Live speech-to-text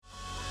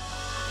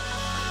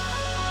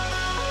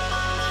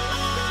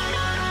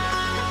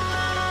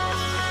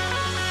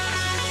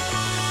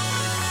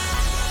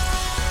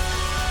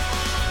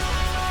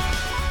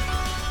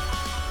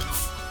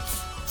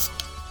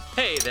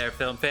there,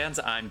 film fans.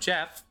 I'm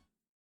Jeff.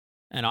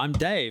 And I'm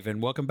Dave,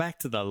 and welcome back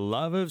to the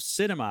Love of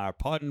Cinema, a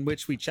pod in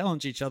which we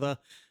challenge each other.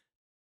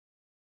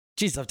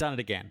 Jeez, I've done it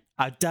again.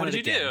 What did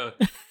you do?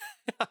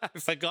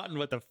 I've forgotten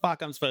what the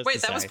fuck I'm supposed to say.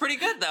 Wait, that was pretty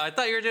good, though. I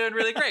thought you were doing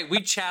really great.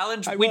 We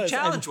challenge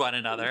one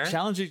another.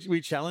 We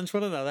challenged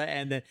one another,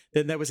 and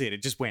then that was it.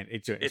 It just went.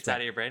 It's went. Out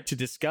of your brain. To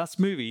discuss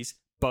movies,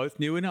 both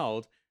new and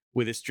old,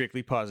 with a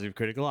strictly positive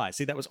critical eye.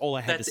 See, that was all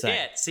I had to say.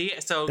 That's it. See,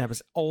 so that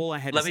was all I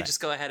had to say. Let me just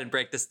go ahead and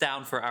break this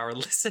down for our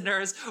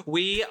listeners.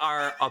 We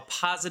are a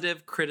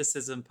positive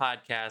criticism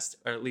podcast,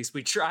 or at least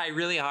we try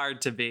really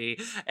hard to be,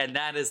 and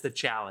that is the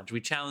challenge.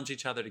 We challenge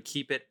each other to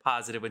keep it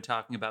positive when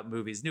talking about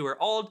movies, new or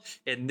old.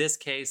 In this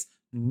case,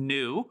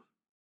 new.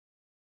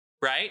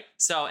 Right?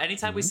 So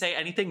anytime we say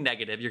anything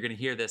negative, you're going to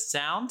hear this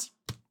sound.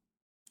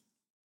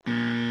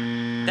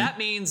 That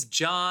means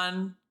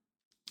John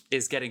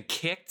is getting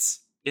kicked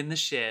in the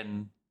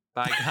shin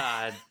by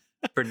God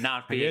for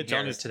not being here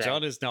today.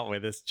 John is not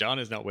with us.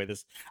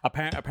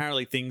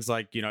 Apparently things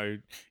like,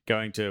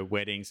 going to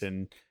weddings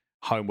and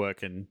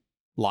homework and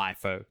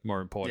life are more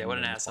important. Yeah, what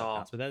an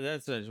asshole. But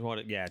that's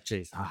what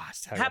jeez.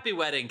 Happy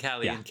wedding,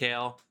 Callie and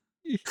Kale.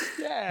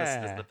 Yeah.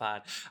 This is the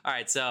pod. All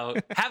right, so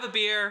have a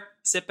beer,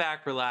 sit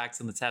back, relax,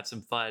 and let's have some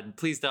fun.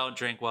 Please don't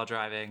drink while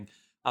driving.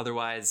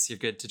 Otherwise, you're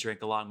good to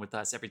drink along with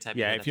us every time.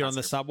 Yeah, if you're on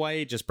the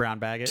subway, just brown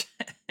bag it.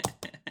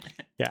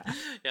 Yeah,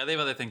 they have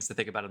other things to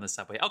think about on the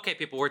subway. Okay,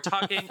 people, we're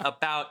talking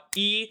about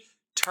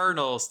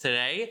Eternals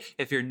today.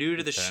 If you're new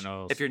to the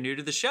show,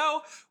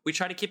 we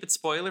try to keep it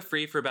spoiler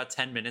free for about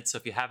 10 minutes. So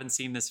if you haven't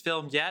seen this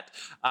film yet,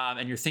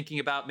 and you're thinking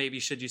about maybe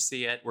should you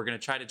see it, we're going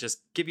to try to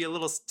just give you a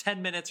little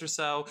 10 minutes or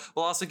so.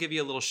 We'll also give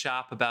you a little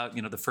shop about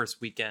the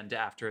first weekend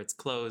after it's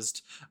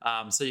closed,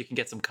 so you can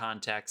get some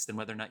context and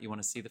whether or not you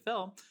want to see the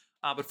film.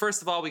 But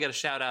first of all, we got to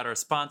shout out our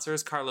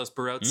sponsors. Carlos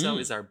Barroso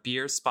is our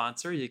beer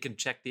sponsor. You can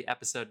check the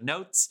episode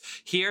notes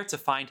here to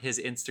find his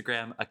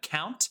Instagram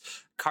account,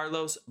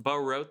 Carlos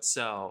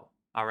Barroso.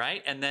 All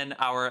right. And then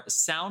our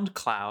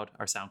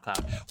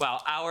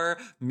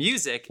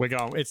music.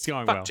 It's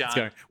going well.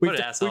 John.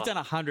 We've done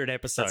 100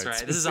 episodes.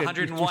 That's right. This is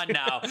 101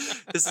 now.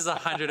 This is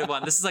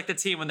 101. This is like the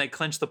team when they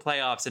clinch the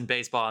playoffs in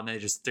baseball and they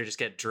just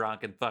get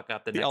drunk and fuck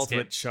up the next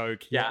ultimate game.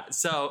 choke. Yeah.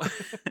 So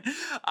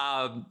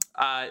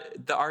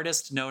the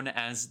artist known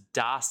as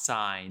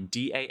Dasein,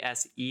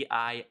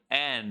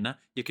 Dasein.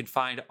 You can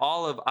find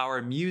all of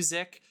our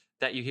music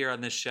that you hear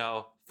on this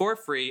show for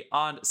free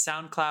on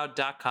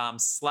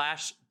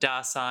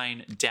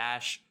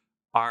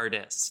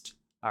soundcloud.com/Dasein-artist.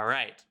 All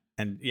right.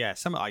 And yeah,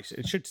 I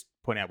should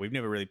point out, we've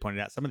never really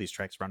pointed out some of these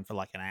tracks run for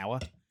like an hour.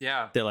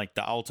 Yeah. They're like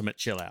the ultimate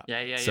chill out.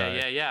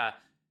 Yeah.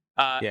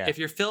 If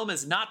your film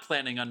is not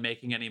planning on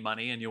making any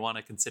money and you want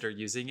to consider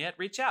using it,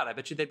 reach out. I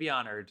bet you they'd be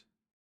honored.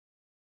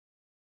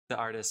 The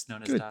artist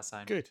known as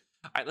Dasein. Good.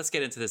 All right, let's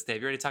get into this,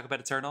 Dave. You ready to talk about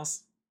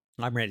Eternals?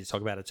 I'm ready to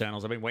talk about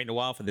Eternals. I've been waiting a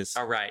while for this.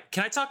 All right.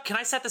 Can I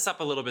set this up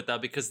a little bit though?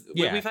 Because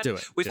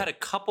we've had a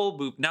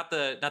couple not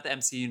the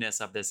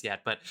MCU-ness of this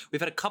yet, but we've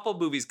had a couple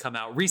movies come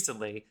out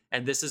recently,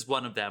 and this is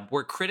one of them,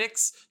 where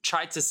critics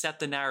tried to set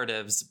the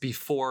narratives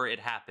before it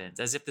happens,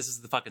 as if this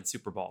is the fucking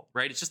Super Bowl,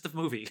 right? It's just the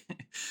movie.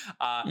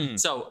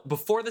 So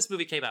before this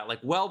movie came out,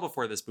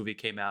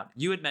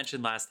 you had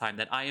mentioned last time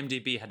that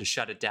IMDb had to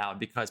shut it down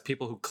because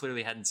people who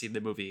clearly hadn't seen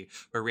the movie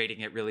were rating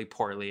it really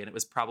poorly, and it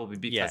was probably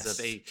because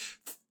of a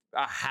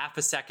half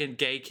a second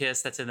gay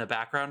kiss that's in the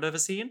background of a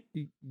scene.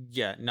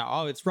 Yeah,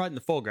 no, it's right in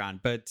the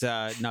foreground, but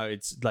no,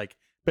 it's like,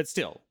 but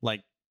still,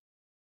 like,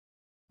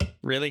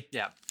 really?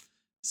 Yeah.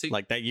 So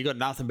like that, you got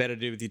nothing better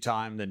to do with your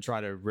time than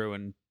try to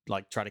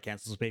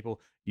cancel some people.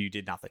 You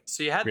did nothing.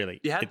 So you had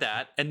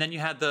that, and then you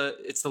had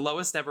it's the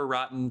lowest ever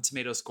Rotten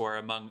Tomato score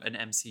among an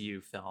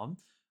MCU film.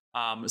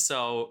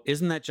 So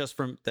isn't that just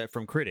from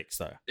critics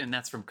though? And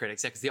that's from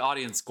critics, yeah, because the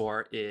audience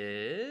score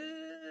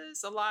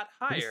is a lot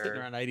higher. It's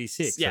sitting around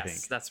 86. Yes, I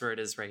think. That's where it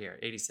is right here,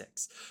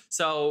 86.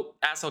 So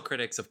asshole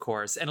critics, of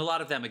course, and a lot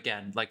of them,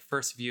 again, like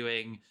first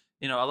viewing,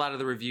 a lot of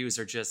the reviews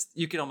are just,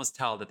 you can almost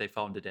tell that they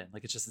phoned it in.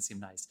 Like, it just doesn't seem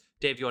nice.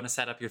 Dave, you want to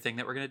set up your thing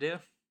that we're going to do?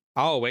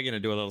 Oh, we're going to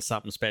do a little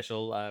something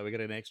special. We got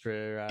an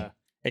extra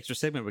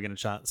segment we're going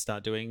to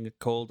start doing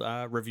called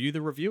Review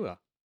the Reviewer.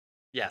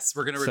 Yes,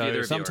 we're going to review the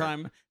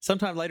reviewer.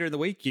 Sometime later in the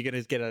week, you're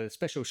going to get a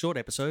special short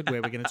episode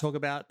where we're going to talk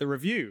about the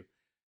review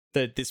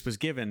that this was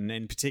given,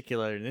 in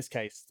particular, in this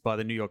case, by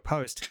the New York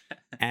Post.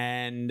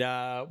 And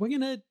we're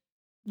going to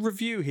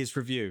review his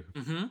review.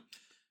 Mm-hmm.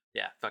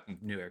 Yeah, fucking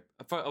New York.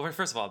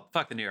 First of all,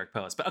 fuck the New York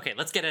Post. But okay,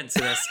 let's get into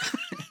this.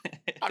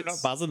 I'm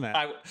not buzzing that.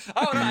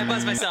 I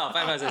buzz myself.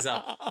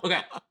 Okay.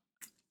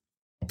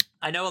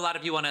 I know a lot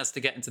of you want us to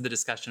get into the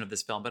discussion of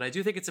this film, but I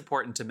do think it's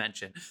important to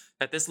mention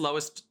that this low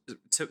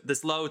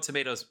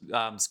tomatoes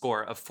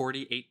score of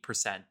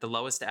 48%, the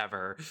lowest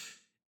ever,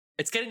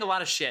 it's getting a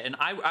lot of shit. And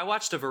I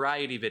watched a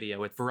Variety video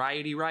with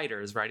Variety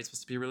writers, right? It's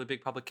supposed to be a really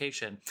big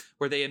publication,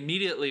 where they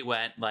immediately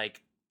went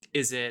like,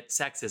 is it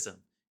sexism?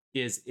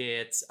 is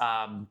it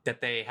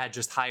that they had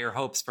just higher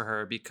hopes for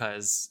her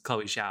because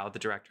Chloe Zhao, the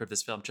director of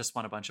this film, just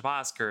won a bunch of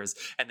Oscars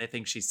and they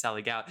think she's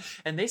selling out.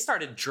 And they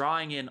started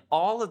drawing in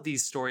all of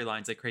these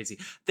storylines like crazy.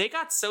 They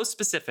got so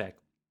specific.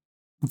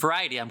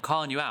 Variety, I'm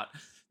calling you out.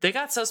 They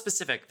got so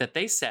specific that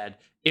they said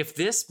if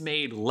this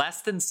made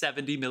less than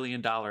 $70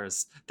 million,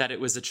 that it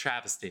was a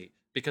travesty.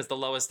 Because the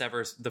lowest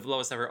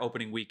ever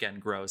opening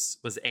weekend gross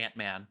was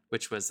Ant-Man,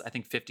 which was I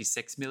think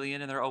 56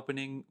 million in their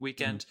opening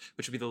weekend,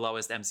 which would be the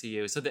lowest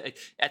MCU. So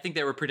I think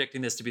they were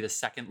predicting this to be the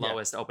second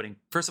lowest opening.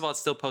 First of all, it's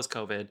still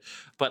post-COVID,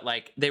 but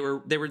like they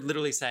were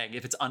literally saying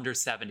if it's under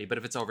 70, but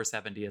if it's over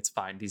 70, it's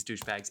fine. These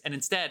douchebags, and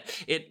instead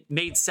it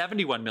made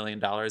 $71 million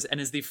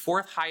and is the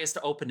fourth highest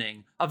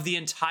opening of the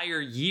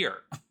entire year.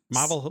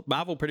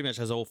 Marvel pretty much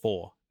has all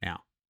four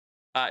now.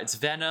 It's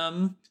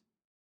Venom.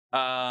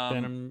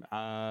 Venom,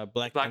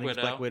 Black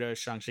Widow,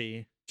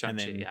 Shang-Chi, and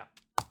then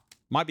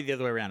might be the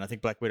other way around. I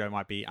think Black Widow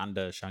might be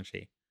under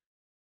Shang-Chi.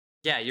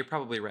 Yeah, you're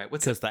probably right.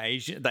 Because the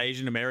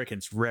Asian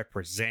Americans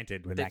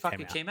represented when that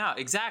came out.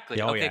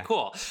 Exactly. Oh, okay,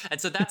 cool. And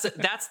so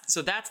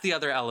that's the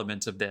other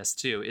element of this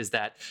too, is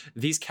that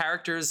these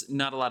characters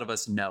not a lot of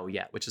us know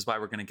yet, which is why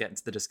we're going to get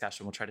into the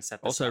discussion. We'll try to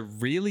set this also up.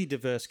 Really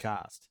diverse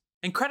cast.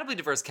 Incredibly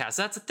diverse cast.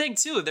 That's the thing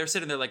too. They're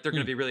sitting there like they're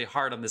going to be really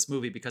hard on this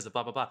movie because of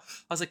blah blah blah.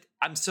 I was like,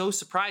 I'm so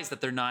surprised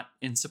that they're not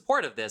in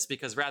support of this,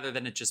 because rather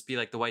than it just be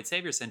like the white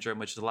savior syndrome,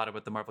 which is a lot of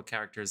what the Marvel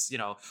characters,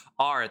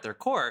 are at their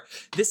core,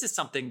 this is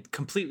something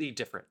completely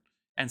different.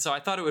 And so I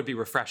thought it would be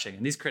refreshing.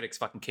 And these critics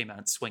fucking came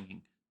out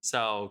swinging.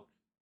 So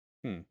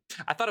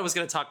I thought I was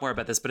going to talk more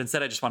about this, but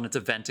instead I just wanted to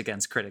vent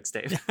against critics,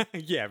 Dave.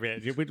 Yeah,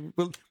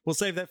 we'll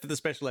save that for the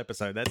special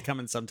episode. That's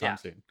coming sometime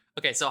soon.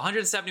 Okay, so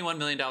 $171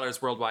 million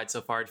worldwide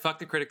so far. Fuck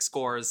the critic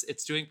scores.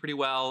 It's doing pretty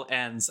well,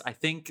 and I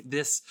think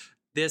this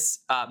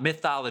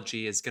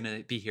mythology is going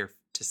to be here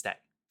to stay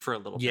for a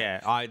little bit.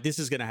 Yeah, this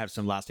is going to have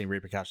some lasting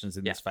repercussions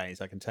in this phase,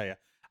 I can tell you.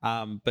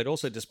 But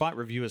also, despite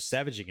reviewers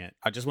savaging it,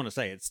 I just want to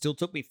say it still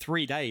took me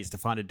 3 days to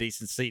find a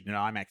decent seat in an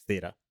IMAX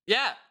theater.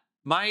 Yeah.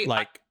 I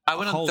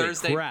went on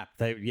Thursday. Crap.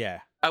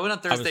 I went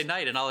on Thursday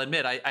night, and I'll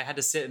admit I had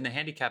to sit in the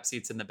handicap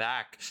seats in the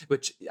back,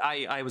 which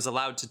I was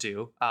allowed to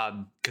do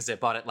because I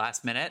bought it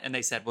last minute, and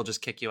they said we'll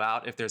just kick you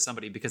out if there's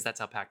somebody, because that's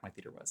how packed my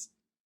theater was.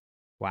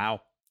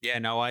 Wow. Yeah,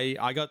 no,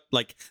 I got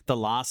like the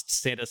last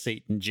center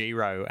seat in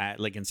G-Row at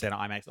Lincoln Center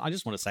IMAX. I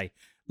just want to say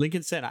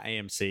Lincoln Center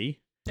AMC.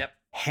 Yep.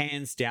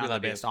 Hands down the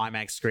best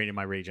IMAX screen in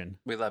my region.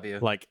 We love you.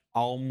 Like,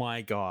 oh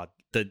my God,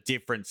 the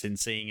difference in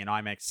seeing an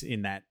IMAX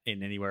in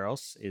anywhere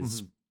else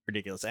is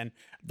ridiculous. And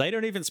they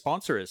don't even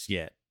sponsor us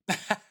yet.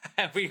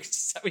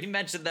 we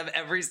mention them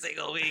every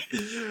single week.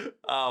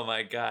 Oh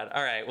my God.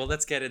 All right, well,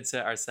 let's get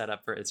into our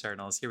setup for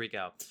Eternals. Here we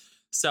go.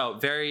 So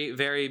very,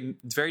 very,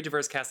 very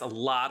diverse cast, a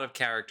lot of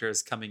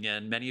characters coming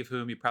in, many of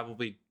whom you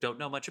probably don't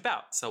know much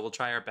about. So we'll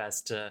try our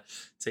best to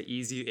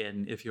ease you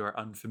in if you are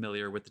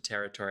unfamiliar with the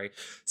territory.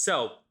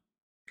 So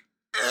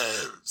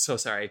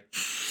sorry.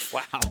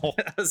 Wow.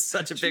 That was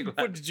such a big one.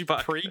 What, did you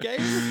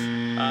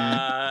pregame?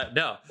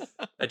 No.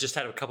 I just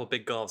had a couple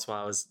big gulps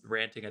while I was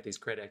ranting at these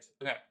critics.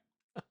 Okay.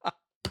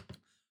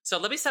 So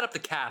let me set up the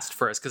cast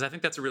first, because I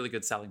think that's a really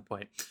good selling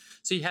point.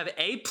 So you have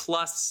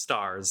A-plus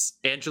stars,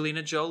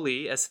 Angelina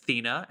Jolie as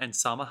Thena and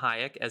Salma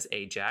Hayek as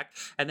Ajak.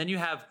 And then you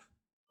have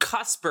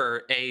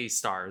cusper A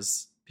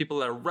stars, people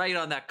that are right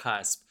on that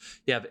cusp.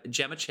 You have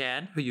Gemma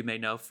Chan, who you may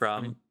know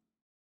from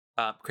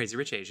Crazy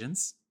Rich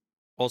Asians.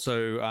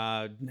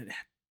 Also,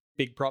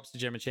 big props to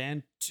Gemma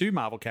Chan. 2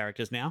 Marvel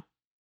characters now.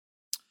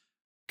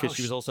 Because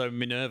she was also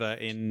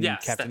Minerva in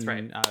Captain... That's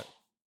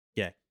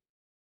right.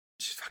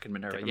 She's fucking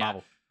Minerva,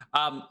 Captain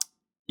Marvel.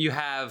 You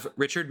have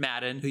Richard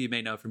Madden, who you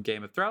may know from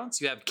Game of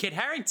Thrones. You have Kit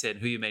Harington,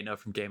 who you may know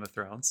from Game of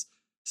Thrones.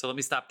 So let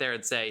me stop there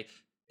and say,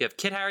 you have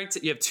Kit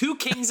Harington, you have 2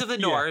 Kings of the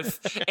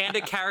North, and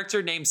a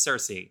character named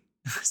Cersei.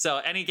 So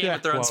any Game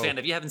of Thrones fan,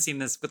 if you haven't seen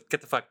this,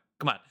 get the fuck,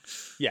 come on.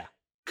 Yeah.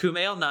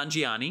 Kumail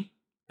Nanjiani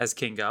as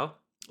Kingo.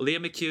 Leah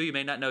McHugh, you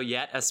may not know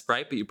yet as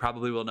Sprite, but you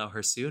probably will know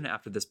her soon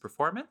after this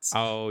performance.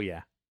 Oh,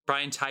 yeah.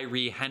 Brian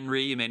Tyree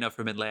Henry, you may know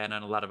from Atlanta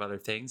and a lot of other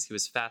things. He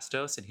was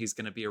Phastos, and he's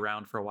going to be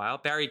around for a while.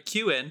 Barry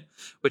Keoghan,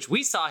 which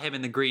we saw him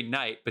in The Green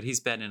Knight, but he's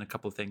been in a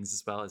couple things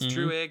as well as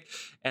Druig.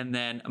 And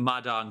then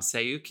Madong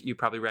Seuk, you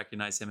probably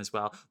recognize him as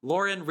well.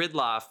 Lauren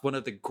Ridloff, one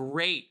of the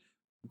great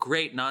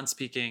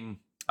non-speaking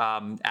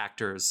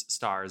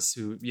stars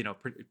who,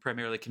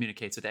 primarily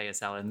communicates with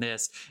ASL in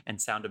this and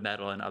Sound of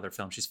Metal and other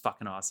films. She's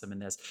fucking awesome in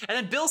this. And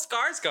then Bill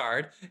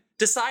Skarsgård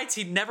decides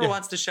he never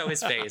wants to show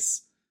his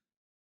face.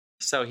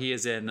 So he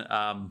is in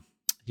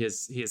he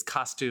is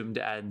costumed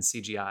and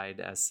CGI'd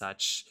as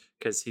such,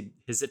 because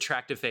his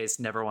attractive face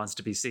never wants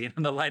to be seen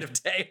in the light of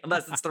day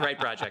unless it's the right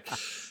project.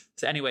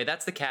 So anyway,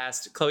 that's the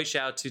cast. Chloe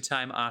Zhao,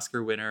 2-time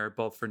Oscar winner,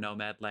 both for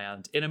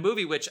Nomadland, in a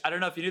movie which, I don't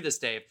know if you knew this,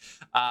 Dave,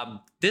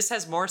 this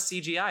has more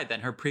CGI than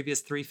her previous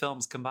 3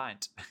 films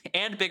combined,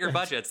 and bigger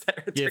budgets than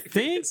her 3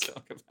 previous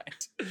films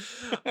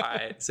combined. All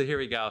right, so here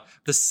we go.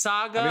 The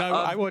saga.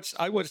 I watched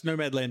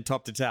Nomadland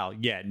top to tail.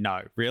 Yeah,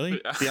 no,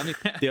 really.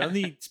 The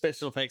only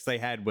special effects they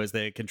had was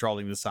they're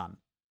controlling the sun.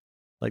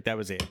 Like, that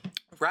was it.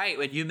 right.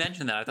 When you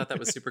mentioned that, I thought that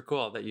was super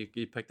cool that you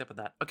picked up on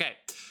that. Okay.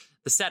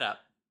 The setup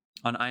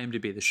on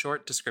IMDb, the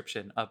short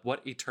description of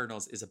what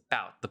Eternals is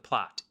about, the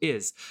plot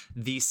is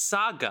the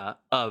saga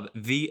of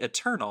the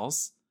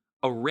Eternals,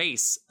 a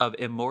race of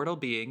immortal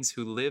beings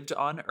who lived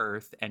on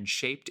Earth and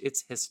shaped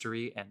its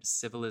history and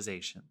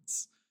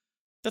civilizations.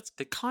 That's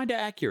kind of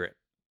accurate.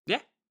 Yeah.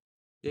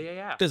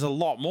 Yeah. There's a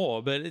lot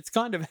more, but it's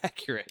kind of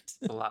accurate.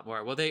 A lot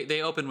more. Well,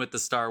 they open with the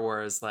Star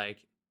Wars,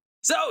 like,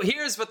 so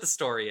here's what the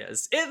story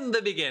is in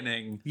the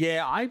beginning.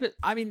 Yeah,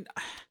 I mean,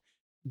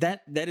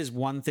 that is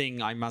one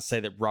thing I must say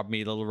that rubbed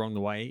me a little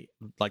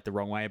the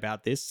wrong way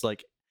about this.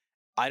 Like,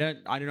 I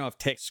don't know if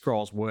text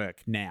scrolls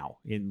work now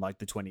in like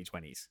the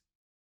 2020s.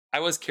 I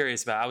was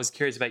curious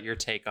about your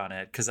take on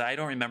it because I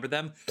don't remember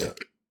them.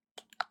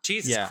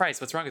 Jesus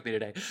Christ, what's wrong with me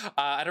today?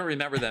 I don't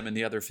remember them in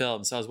the other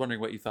films, so I was wondering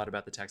what you thought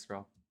about the text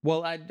scroll.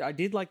 Well, I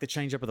did like the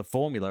change up of the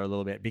formula a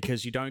little bit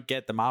because you don't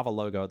get the Marvel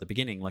logo at the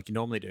beginning like you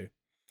normally do.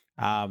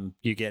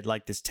 You get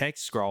like this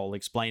text scroll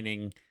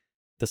explaining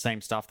the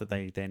same stuff that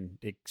they then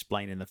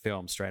explain in the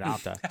film straight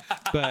after.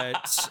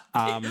 But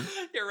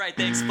you're right,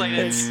 they explain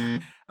it.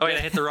 Oh wait, I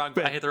hit the wrong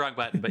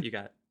button, but you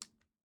got it.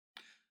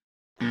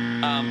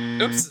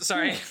 Oops,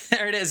 sorry.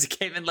 There it is. It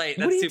came in late.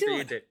 That's super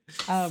easy.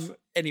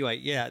 Anyway,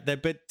 yeah,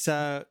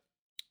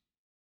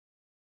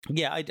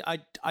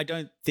 I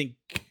don't think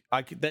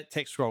that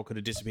text scroll could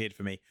have disappeared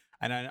for me.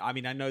 And I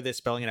mean, I know they're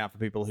spelling it out for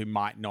people who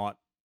might not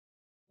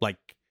like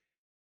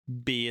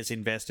be as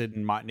invested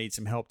and might need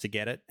some help to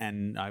get it.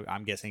 And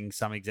I'm guessing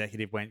some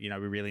executive went, we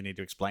really need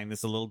to explain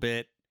this a little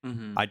bit.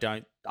 Mm-hmm.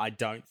 I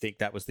don't think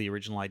that was the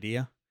original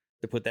idea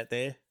to put that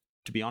there,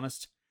 to be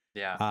honest.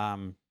 Yeah.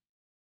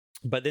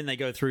 But then they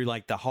go through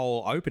like the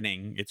whole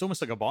opening. It's almost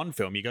like a Bond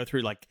film. You go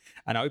through like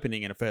an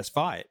opening in a first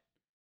fight,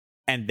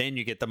 and then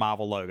you get the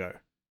Marvel logo.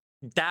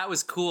 That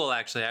was cool,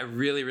 actually. I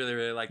really, really,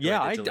 really liked.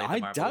 Yeah, I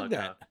dug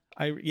that.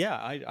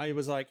 I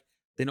was like,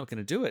 they're not going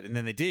to do it, and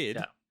then they did.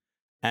 Yeah.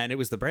 And it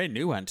was the brand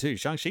new one too.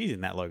 Shang-Chi's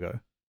in that logo.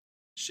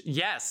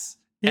 Yes.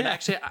 Yeah. And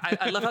actually,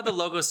 I love how the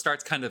logo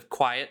starts kind of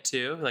quiet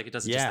too. Like it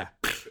doesn't just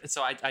like.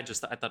 So I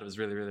thought it was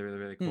really, really, really,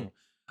 really cool.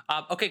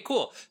 Okay,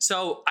 cool.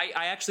 So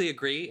I actually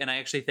agree, and I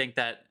actually think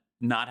that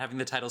not having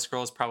the title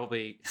scroll is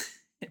probably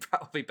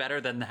better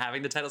than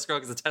having the title scroll,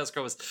 because the title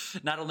scroll was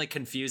not only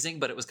confusing,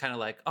 but it was kind of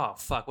like, oh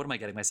fuck, what am I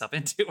getting myself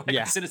into? Like,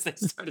 as soon as they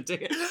started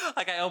doing it,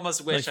 like I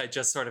almost wish I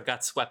just sort of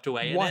got swept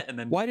away in it. And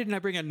then why didn't I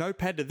bring a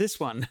notepad to this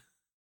one?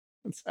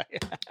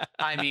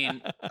 I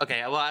mean,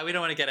 okay, well, we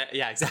don't want to get it.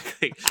 Yeah,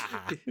 exactly.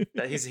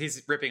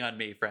 He's ripping on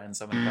me, friends.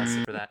 So I'm gonna bust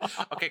him for that.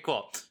 Okay,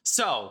 cool.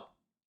 So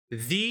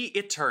the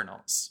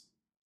Eternals,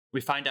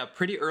 we find out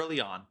pretty early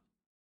on,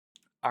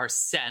 are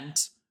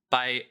sent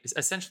by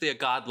essentially a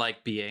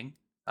godlike being,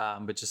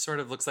 but just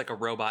sort of looks like a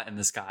robot in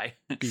the sky.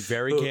 Be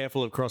very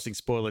careful of crossing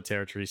spoiler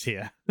territories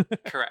here.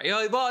 Correct.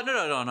 Well,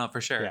 no,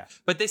 for sure. Yeah.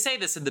 But they say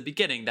this in the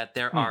beginning, that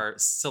there are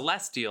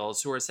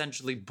celestials who are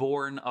essentially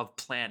born of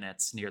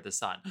planets near the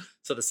sun.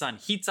 So the sun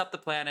heats up the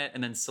planet,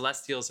 and then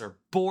celestials are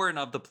born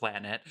of the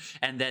planet,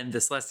 and then the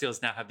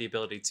celestials now have the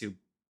ability to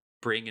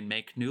bring and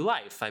make new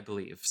life, I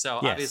believe. So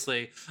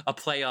obviously a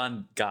play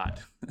on God.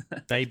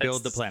 They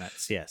build the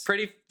planets, yes.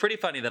 Pretty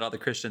funny that all the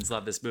Christians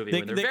love this movie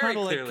when they're very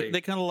clearly...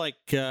 They're kind of like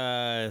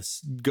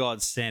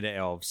God's Santa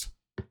elves.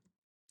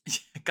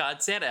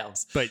 God's Santa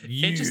elves. But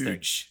huge.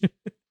 Interesting.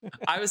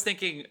 I was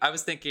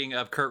thinking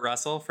of Kurt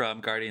Russell from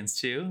Guardians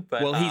 2.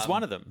 But, well, he's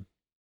one of them.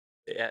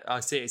 Yeah,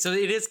 I see. So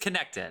it is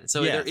connected.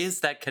 So there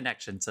is that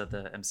connection to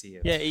the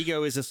MCU. Yeah,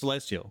 Ego is a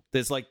celestial.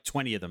 There's like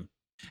 20 of them.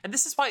 And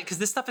this is why, because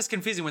this stuff is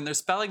confusing. When they're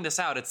spelling this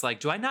out, it's like,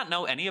 do I not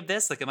know any of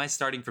this? Like, am I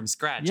starting from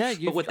scratch? Yeah,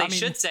 but what they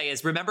should say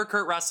is, remember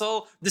Kurt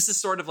Russell? This is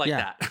sort of like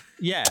that.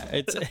 Yeah,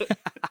 it's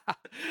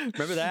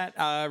remember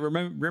that?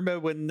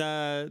 Remember when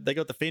they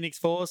got the Phoenix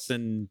Force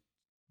and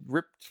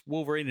ripped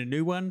Wolverine a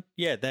new one?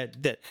 Yeah,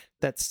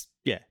 that's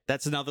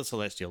another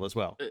Celestial as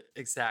well.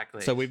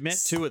 Exactly. So we've met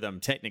two of them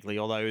technically,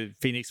 although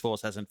Phoenix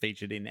Force hasn't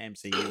featured in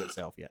MCU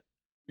itself yet.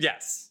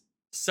 Yes.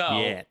 So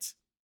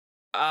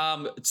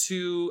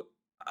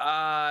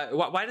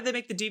why did they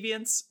make the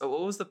Deviants?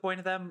 What was the point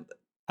of them?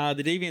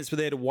 The Deviants were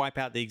there to wipe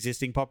out the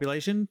existing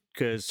population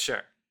because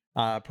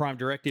Prime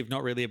Directive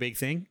not really a big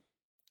thing.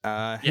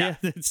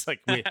 It's like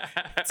weird.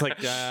 It's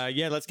like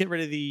let's get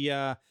rid of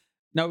the.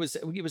 No,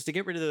 it was to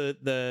get rid of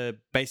the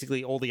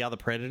basically all the other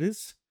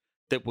predators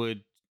that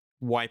would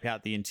wipe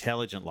out the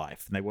intelligent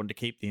life, and they wanted to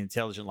keep the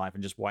intelligent life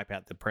and just wipe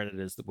out the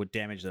predators that would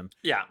damage them.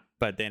 Yeah,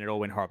 but then it all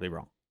went horribly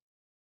wrong.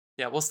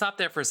 Yeah, we'll stop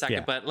there for a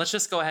second, but let's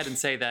just go ahead and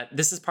say that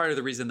this is part of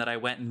the reason that I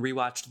went and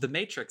rewatched The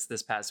Matrix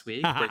this past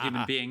week, where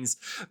human beings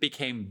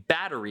became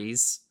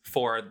batteries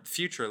for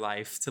future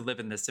life to live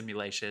in this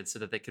simulation so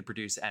that they could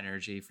produce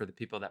energy for the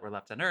people that were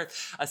left on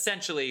Earth.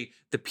 Essentially,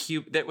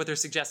 what they're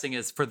suggesting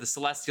is for the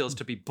Celestials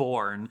to be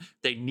born,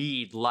 they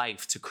need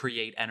life to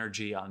create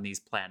energy on these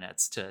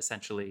planets to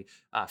essentially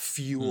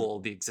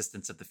fuel the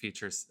existence of the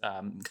future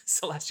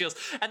Celestials,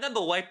 and then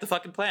they'll wipe the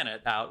fucking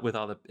planet out with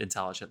all the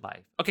intelligent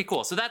life. Okay,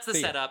 cool. So that's the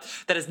setup.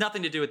 That has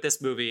nothing to do with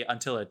this movie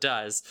until it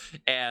does.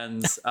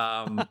 And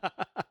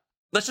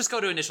let's just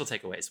go to initial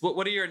takeaways.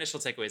 What are your initial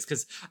takeaways?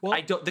 Because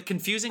the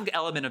confusing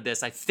element of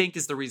this, I think,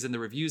 is the reason the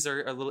reviews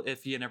are a little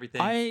iffy and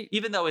everything.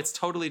 Even though it's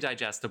totally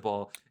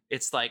digestible,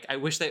 it's like I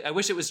wish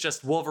it was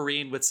just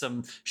Wolverine with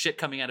some shit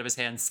coming out of his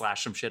hand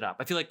slash some shit up.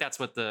 I feel like that's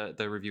what the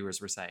reviewers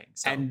were saying.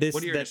 So, and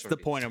that's the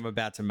point I'm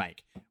about to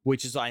make,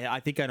 which is I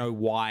think I know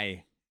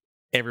why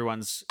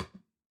everyone's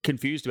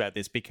confused about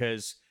this,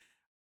 because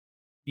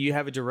you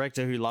have a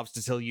director who loves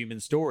to tell human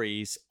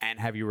stories and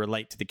have you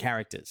relate to the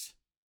characters.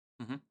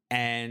 Mm-hmm.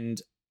 And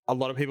a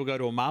lot of people go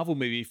to a Marvel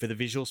movie for the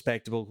visual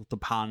spectacle, the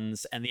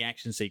puns, and the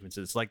action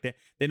sequences. Like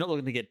they're not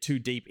looking to get too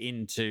deep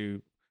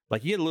into,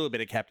 like, you get a little bit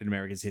of Captain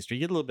America's history,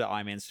 you get a little bit of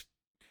Iron Man's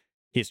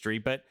history,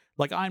 but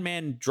like Iron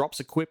Man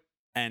drops a quip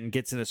and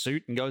gets in a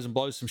suit and goes and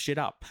blows some shit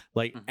up.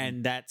 Like,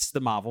 and that's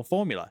the Marvel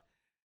formula.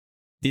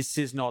 This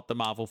is not the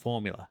Marvel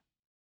formula.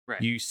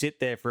 Right. You sit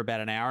there for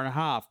about an hour and a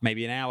half,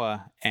 maybe an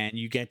hour, and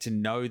you get to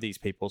know these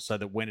people so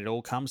that when it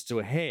all comes to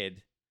a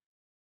head,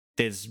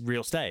 there's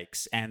real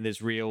stakes and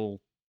there's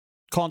real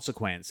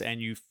consequence,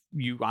 and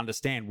you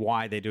understand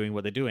why they're doing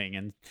what they're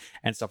doing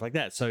and stuff like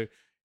that. So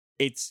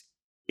it's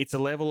a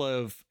level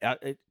of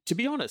to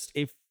be honest,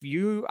 if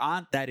you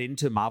aren't that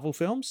into Marvel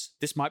films,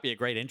 this might be a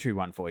great entry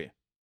one for you.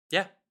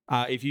 Yeah.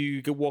 If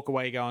you could walk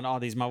away going, oh,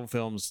 these Marvel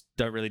films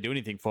don't really do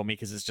anything for me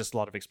because it's just a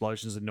lot of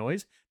explosions and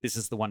noise, this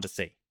is the one to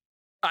see.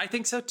 I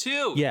think so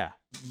too. Yeah.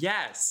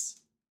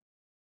 Yes.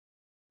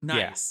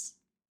 Nice. Yeah.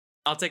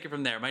 I'll take it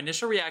from there. My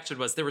initial reaction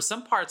was there were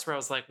some parts where I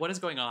was like, what is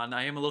going on?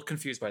 I am a little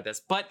confused by this,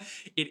 but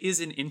it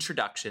is an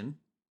introduction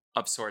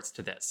of sorts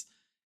to this.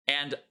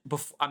 And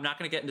I'm not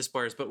going to get into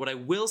spoilers, but what I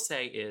will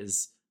say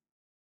is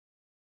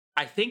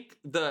I think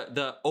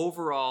the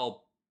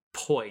overall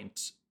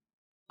point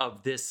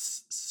of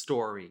this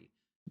story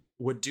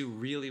would do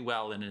really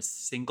well in a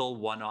single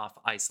one-off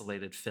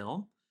isolated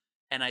film.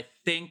 And I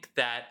think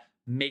that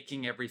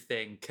making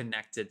everything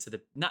connected to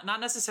the, not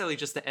necessarily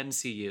just the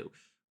MCU,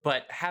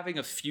 but having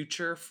a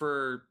future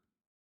for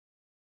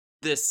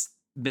this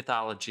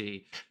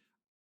mythology,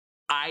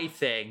 I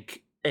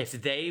think if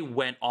they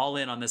went all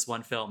in on this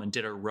one film and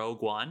did a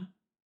Rogue One,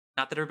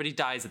 not that everybody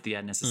dies at the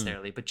end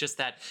necessarily, but just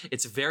that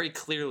it's very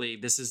clearly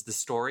this is the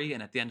story,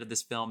 and at the end of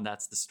this film,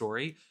 that's the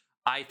story.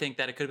 I think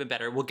that it could have been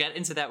better. We'll get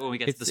into that when we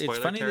get to the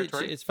spoiler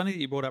territory. It's funny that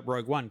you brought up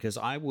Rogue One, because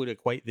I would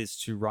equate this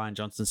to Rian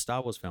Johnson's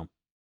Star Wars film.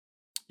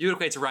 You would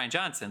equate to Rian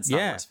Johnson's Star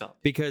Wars film.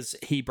 Because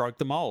he broke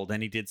the mold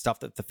and he did stuff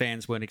that the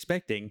fans weren't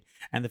expecting,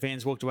 and the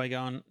fans walked away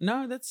going,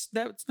 no, that's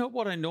not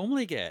what I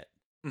normally get.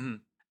 Mm-hmm.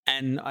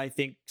 And I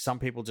think some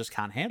people just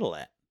can't handle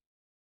that.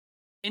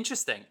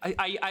 Interesting. I'm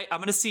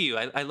going to see you.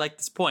 I like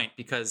this point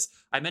because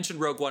I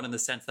mentioned Rogue One in the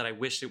sense that I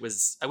wish it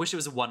was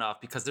a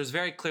one-off, because there's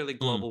very clearly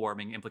global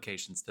warming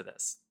implications to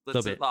this.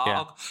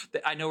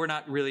 I know we're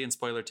not really in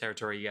spoiler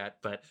territory yet,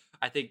 but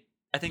I think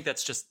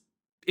that's just,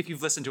 if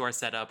you've listened to our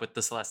setup with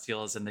the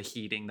Celestials and the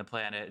heating the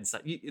planet and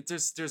stuff,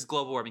 there's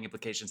global warming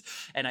implications.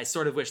 And I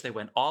sort of wish they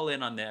went all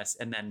in on this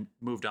and then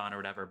moved on or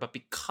whatever. But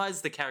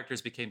because the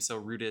characters became so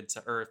rooted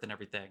to Earth and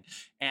everything,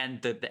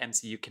 and the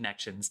MCU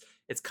connections,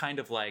 it's kind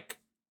of like,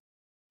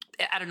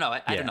 I don't know.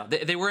 I don't know.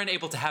 They weren't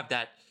able to have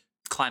that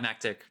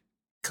climactic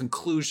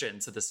conclusion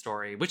to the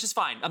story, which is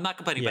fine. I'm not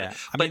complaining about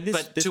it.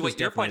 But to what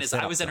your point is,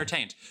 I was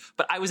entertained.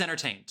 But I was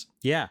entertained.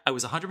 Yeah. I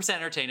was 100%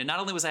 entertained. And not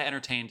only was I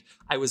entertained,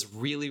 I was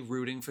really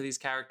rooting for these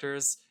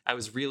characters. I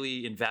was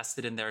really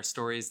invested in their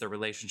stories, their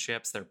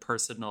relationships, their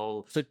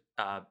personal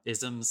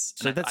isms.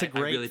 So I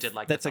really did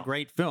like that's a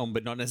great film,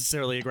 but not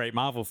necessarily a great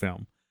Marvel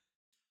film.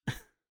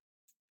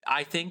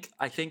 I think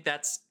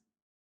that's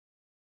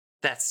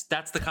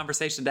the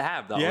conversation to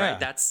have, though, right?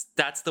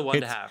 That's the one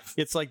to have.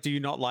 It's like, do you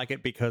not like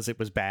it because it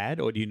was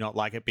bad, or do you not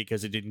like it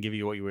because it didn't give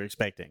you what you were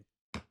expecting?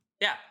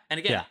 Yeah. And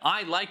again,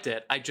 I liked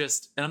it.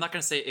 And I'm not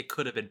going to say it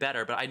could have been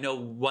better, but I know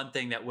one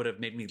thing that would have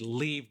made me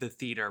leave the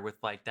theater with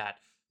like that,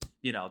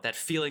 that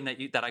feeling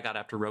that I got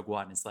after Rogue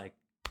One is like,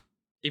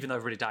 even though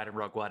everybody died in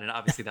Rogue One, and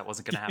obviously that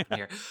wasn't going to happen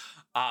here.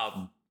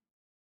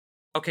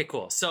 Okay,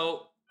 cool.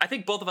 So I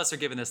think both of us are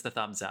giving this the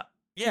thumbs up.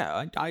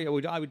 Yeah, I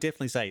would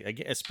definitely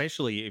say,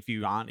 especially if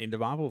you aren't into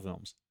Marvel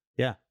films.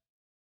 Yeah.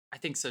 I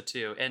think so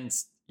too. And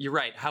you're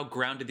right, how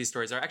grounded these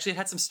stories are. Actually, it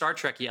had some Star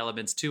Trek-y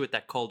elements too with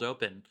that cold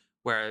open,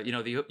 where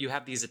you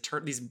have these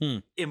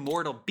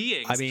immortal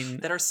beings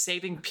that are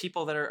saving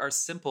people that are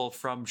simple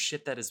from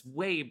shit that is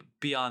way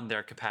beyond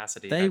their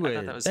capacity. They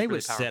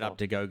were set up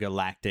to go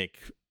galactic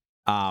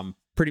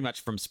pretty much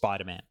from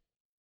Spider-Man.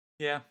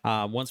 Yeah.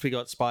 Once we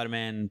got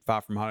Spider-Man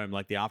Far From Home,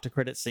 like the after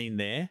credit scene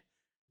there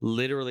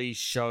literally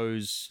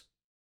shows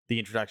the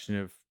introduction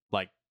of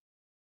like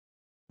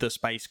the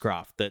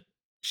spacecraft that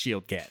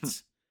S.H.I.E.L.D.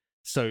 gets.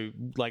 So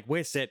like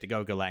we're set to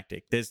go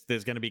galactic. There's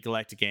going to be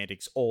galactic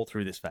antics all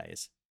through this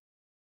phase.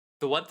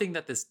 The one thing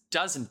that this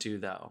doesn't do,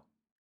 though,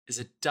 is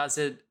it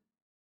doesn't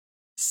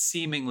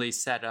seemingly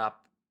set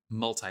up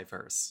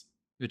multiverse,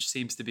 which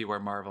seems to be where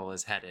Marvel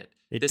is headed.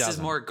 This is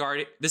more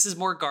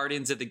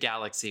Guardians of the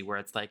Galaxy, where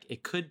it's like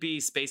it could be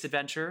space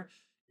adventure.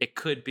 It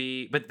could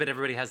be, but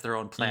everybody has their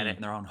own planet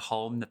and their own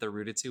home that they're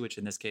rooted to, which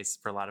in this case,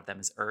 for a lot of them,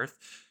 is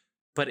Earth.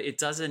 but it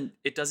doesn't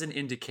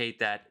indicate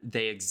that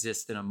they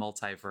exist in a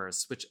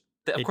multiverse, which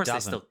of It course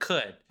doesn't. they still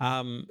could.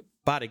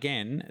 But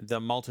again, the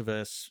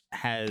multiverse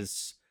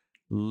has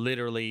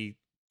literally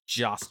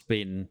just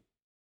been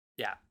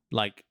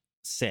like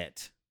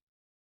set.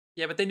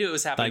 Yeah, but they knew it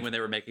was happening Like, when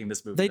they were making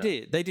this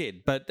movie. They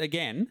did. But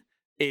again,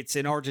 it's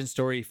an origin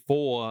story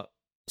for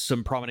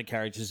some prominent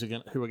characters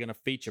who are going to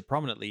feature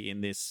prominently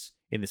in this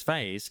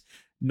phase.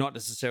 Not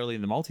necessarily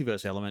in the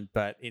multiverse element,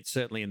 but it's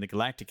certainly in the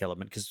galactic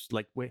element, because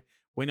like we're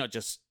not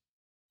just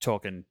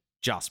talking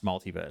just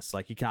multiverse.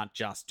 Like, you can't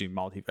just do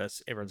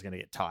multiverse. Everyone's going to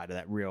get tired of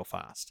that real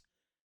fast.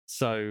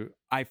 So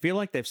I feel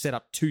like they've set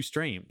up 2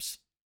 streams,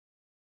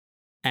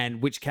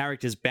 and which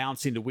characters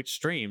bounce into which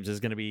streams is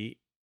going to be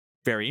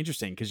very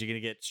interesting, because you're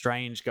going to get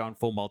Strange going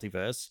full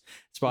multiverse,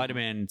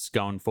 Spider-Man's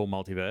going full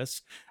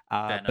multiverse,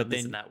 but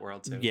then in that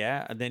world too.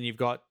 Yeah, and then you've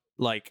got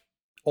like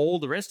all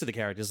the rest of the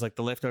characters, like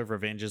the leftover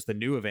Avengers, the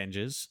new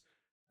Avengers.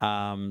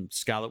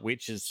 Scarlet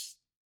Witch is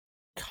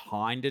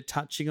kind of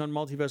touching on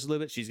multiverse a little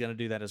bit. She's going to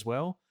do that as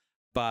well.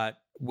 But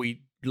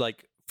we,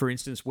 like, for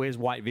instance, where's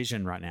White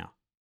Vision right now?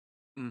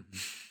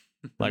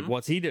 Like,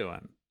 what's he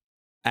doing?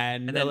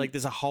 And then, like,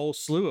 there's a whole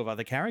slew of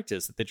other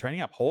characters that they're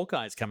training up.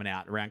 Hawkeye's coming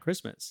out around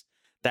Christmas.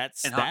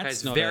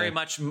 Hawkeye's very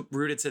much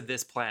rooted to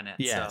this planet.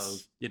 Yes. So,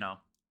 you know.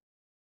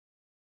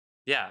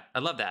 Yeah, I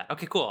love that.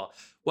 Okay, cool.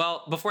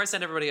 Well, before I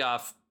send everybody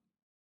off,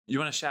 you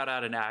want to shout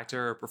out an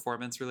actor or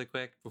performance really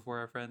quick before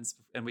our friends,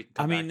 and we can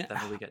come back then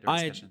when we get to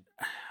discussion.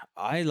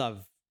 I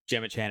love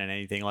Gemma Chan in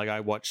anything. Like, I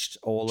watched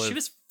all of... She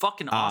was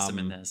fucking awesome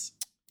in this.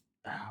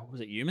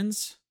 Was it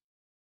Humans?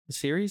 The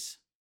series?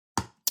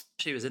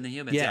 She was in the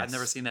Humans. Yes. Yeah, I've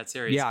never seen that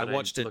series. Yeah, I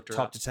watched it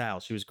top to tail.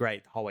 She was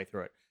great the whole way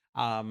through it.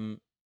 I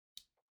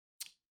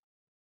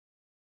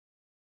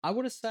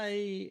want to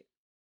say...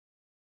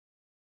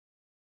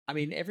 I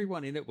mean,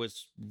 everyone in it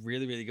was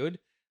really, really good.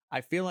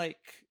 I feel like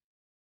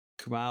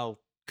Kumail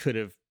could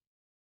have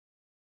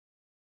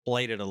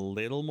played it a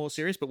little more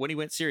serious, but when he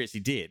went serious, he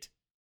did.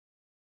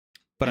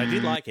 But I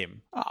did like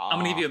him. I'm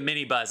going to give you a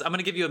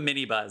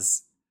mini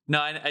buzz.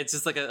 No, it's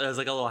just like a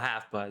little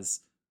half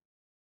buzz.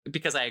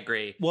 Because I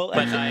agree. Well,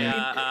 but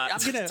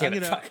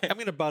I'm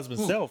gonna buzz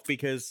myself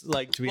because,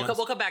 like, to be honest,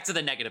 we'll come back to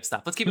the negative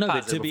stuff. Let's keep it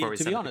positive before we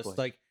to be honest,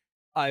 like,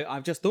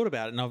 I've just thought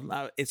about it,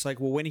 and it's like,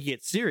 well, when he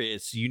gets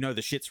serious, you know,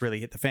 the shit's really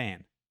hit the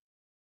fan.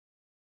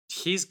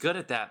 He's good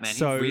at that, man.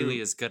 So, he really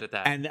is good at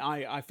that. And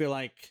I feel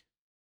like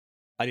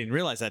I didn't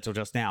realize that till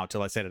just now,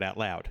 till I said it out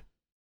loud.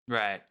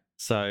 Right.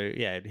 So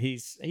yeah,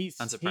 he's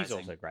also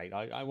great.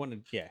 I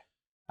wanted,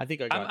 I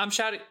think I got. I'm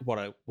shouting what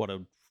I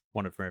wanted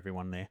for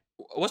everyone there.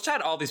 Let's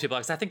shout out all these people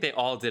because I think they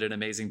all did an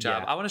amazing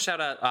job. Yeah. I want to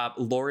shout out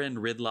Lauren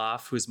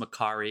Ridloff, who's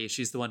Makari.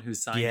 She's the one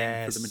who's signed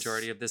in for the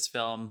majority of this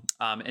film,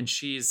 and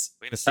she's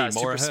we're gonna see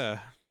more of her.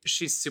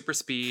 She's super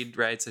speed,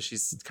 right? So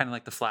she's kind of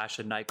like the Flash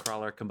and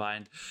Nightcrawler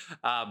combined.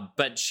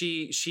 But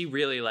she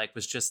really like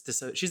was just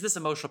this. She's this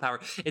emotional power.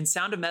 In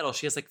Sound of Metal,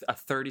 she has like a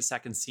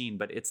 30-second scene,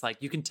 but it's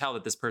like you can tell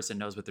that this person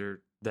knows what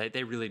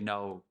they really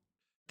know.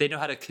 They know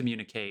how to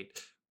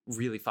communicate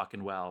really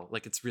fucking well.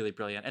 Like, it's really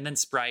brilliant. And then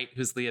Sprite,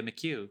 who's Leah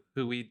McHugh,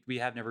 who we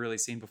have never really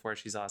seen before.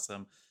 She's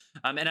awesome.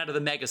 And out of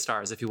the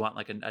megastars, if you want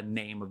like a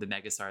name of the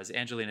megastars,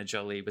 Angelina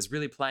Jolie was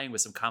really playing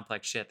with some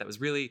complex shit that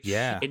was really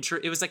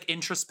it was like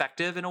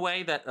introspective in a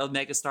way that a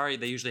megastar,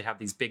 they usually have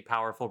these big,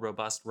 powerful,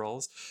 robust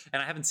roles.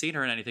 And I haven't seen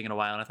her in anything in a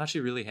while, and I thought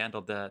she really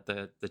handled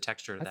the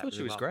texture of that. I thought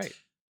she was great.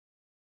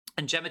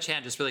 And Gemma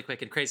Chan, just really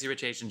quick, in Crazy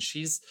Rich Asians,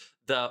 she's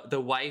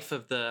the wife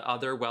of the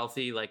other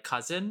wealthy like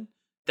cousin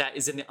that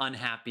is in the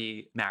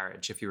unhappy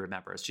marriage, if you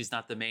remember. She's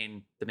not the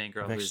main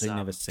girl who's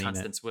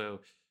Constance Wu.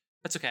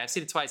 That's okay. I've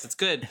seen it twice. It's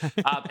good.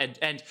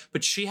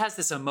 But she has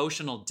this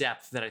emotional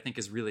depth that I think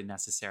is really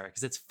necessary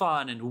because it's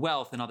fun and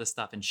wealth and all this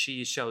stuff. And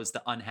she shows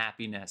the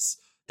unhappiness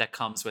that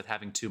comes with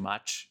having too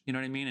much. You know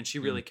what I mean? And she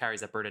really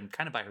carries that burden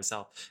kind of by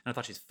herself. And I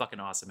thought she's fucking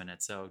awesome in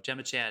it. So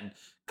Gemma Chan,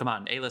 come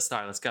on, A-list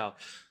star. Let's go.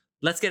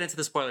 Let's get into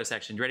the spoiler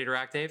section. You ready to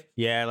rock, Dave?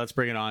 Yeah, let's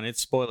bring it on.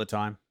 It's spoiler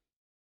time.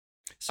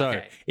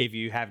 So if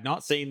you have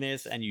not seen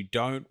this and you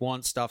don't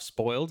want stuff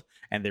spoiled,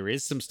 and there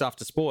is some stuff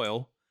to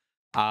spoil,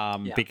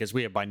 because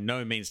we have by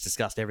no means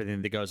discussed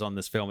everything that goes on in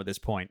this film at this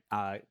point,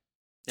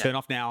 turn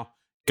off now,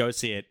 go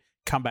see it,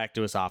 come back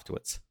to us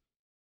afterwards.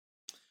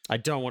 I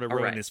don't want to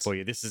ruin this for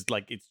you. This is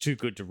like, it's too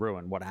good to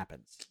ruin what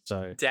happens.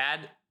 So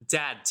Dad,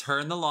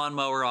 turn the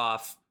lawnmower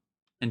off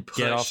and push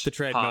get off the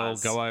treadmill,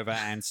 pause. Go over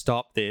and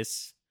stop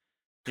this.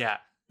 Yeah.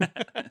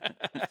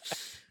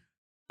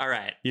 All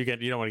right. You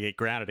don't want to get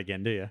grounded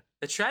again, do you?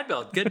 The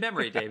treadmill. Good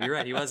memory, Dave. You're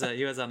right. He was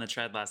on the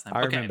tread last time.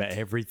 I remember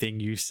everything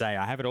you say.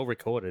 I have it all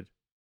recorded.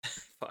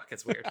 Fuck,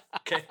 it's weird.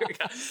 Okay, here we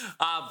go.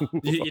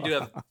 You do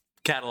have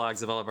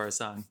catalogs of all of our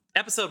songs.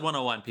 Episode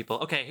 101, people.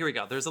 Okay, here we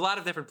go. There's a lot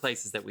of different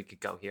places that we could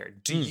go here.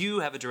 Do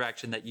you have a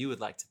direction that you would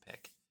like to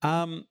pick?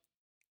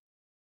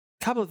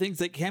 Couple of things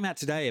that came out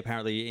today,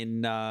 apparently, in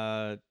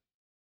the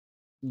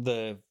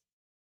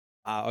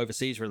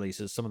overseas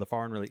releases, some of the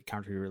foreign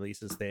country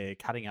releases, they're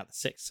cutting out the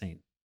sex scene.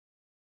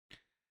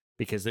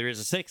 Because there is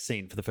a sex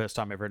scene for the first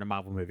time ever in a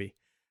Marvel movie.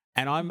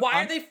 And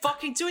Why are they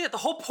fucking doing it? The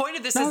whole point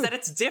of this is that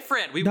it's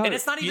different. And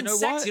it's not even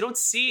sex. What? You don't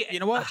see it. You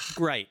know what?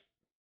 Great.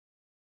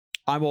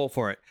 I'm all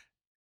for it.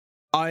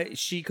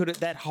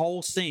 That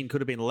whole scene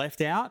could have been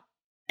left out,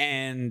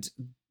 and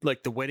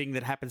like the wedding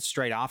that happens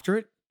straight after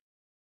it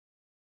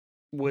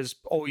was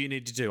all you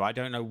need to do. I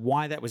don't know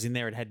why that was in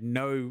there. It had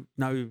no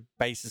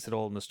basis at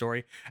all in the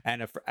story.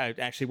 And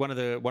actually,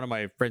 one of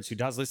my friends who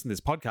does listen to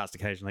this podcast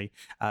occasionally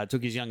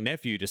took his young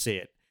nephew to see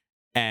it,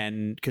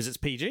 and because it's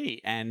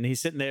PG, and he's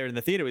sitting there in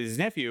the theater with his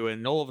nephew,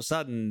 and all of a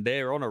sudden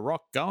they're on a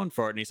rock going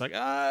for it, and he's like,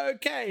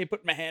 "Okay,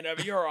 put my hand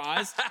over your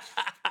eyes,"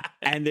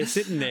 and they're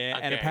sitting there,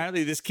 and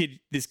apparently this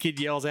kid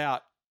yells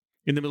out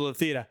in the middle of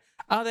the theater,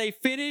 "Are they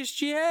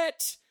finished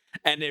yet?"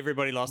 And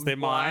everybody lost their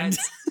mind.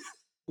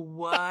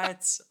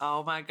 What?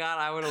 Oh my God,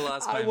 I would have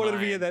lost my mind. I wanted to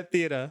be in that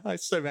theater. I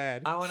was so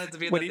mad. I wanted to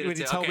be in that theater when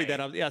he told me that,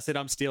 I said,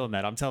 I'm stealing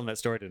that. I'm telling that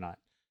story tonight.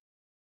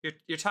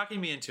 You're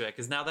talking me into it,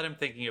 because now that I'm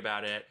thinking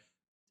about it,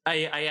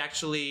 I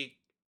actually...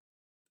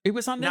 It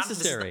was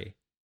unnecessary.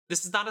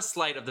 This is not a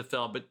slight of the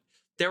film, but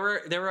there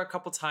were a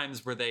couple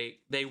times where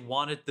they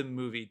wanted the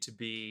movie to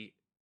be...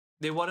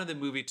 They wanted the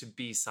movie to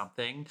be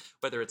something,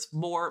 whether it's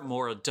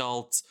more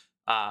adult,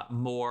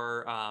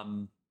 more...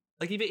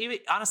 Like even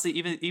honestly,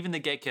 even the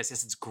gay kiss,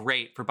 yes, it's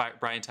great for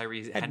Brian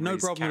Tyree Henry's had no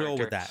problem character. at all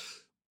with that.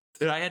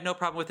 I had no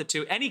problem with it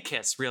too. Any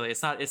kiss, really.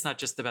 It's not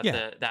just about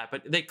that,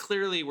 but they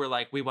clearly were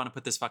like, we want to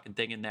put this fucking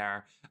thing in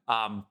there.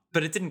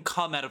 But it didn't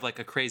come out of like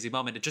a crazy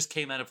moment. It just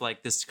came out of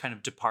like this kind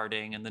of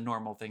departing and the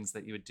normal things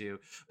that you would do.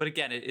 But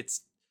again,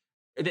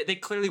 they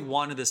clearly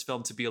wanted this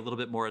film to be a little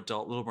bit more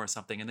adult, a little more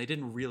something, and they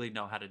didn't really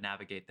know how to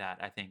navigate that.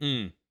 I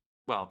think.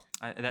 Well,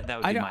 that would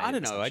be I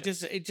don't know.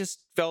 It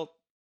just felt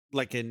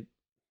like an.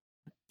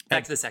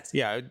 Back to the sex.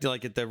 Yeah,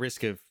 like at the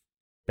risk of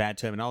bad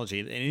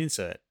terminology, an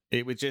insert.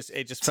 It just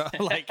felt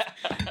like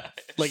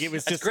it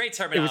was just great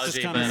terminology. It was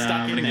just kind of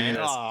stuck in there.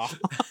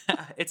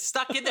 It's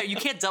stuck in there. You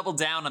can't double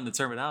down on the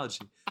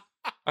terminology.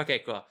 Okay,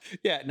 cool.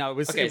 Yeah, no, it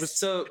was. Okay,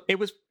 it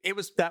was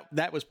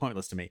that was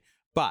pointless to me.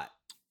 But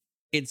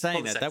in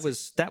saying that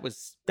was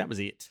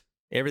it.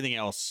 Everything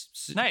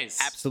else,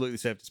 absolutely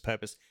served its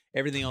purpose.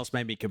 Everything else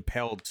made me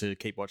compelled to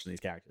keep watching these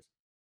characters.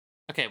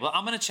 Okay, well,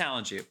 I'm going to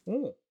challenge you.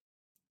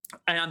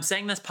 And I'm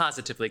saying this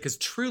positively because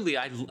truly,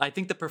 I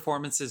think the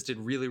performances did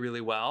really, really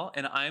well.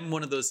 And I'm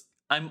one of those.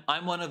 I'm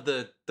one of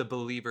the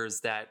believers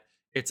that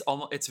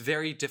it's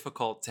very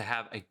difficult to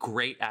have a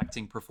great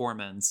acting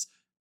performance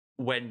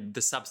when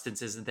the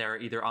substance isn't there,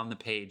 either on the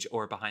page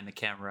or behind the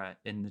camera,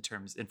 in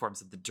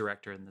forms of the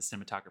director and the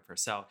cinematographer.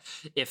 So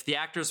if the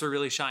actors were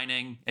really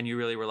shining and you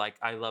really were like,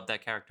 I love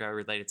that character, I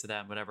related to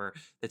them, whatever,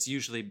 that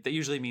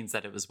usually means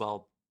that it was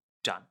well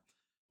done.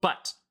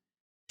 But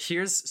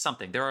here's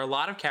something. There are a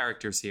lot of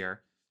characters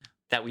here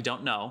that we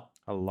don't know.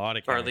 A lot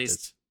of characters. Or at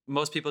least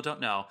most people don't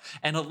know.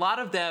 And a lot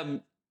of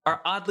them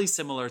are oddly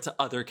similar to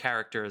other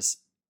characters.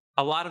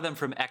 A lot of them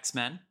from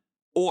X-Men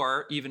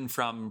or even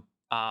from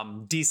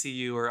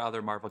DCU or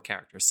other Marvel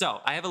characters. So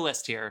I have a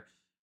list here.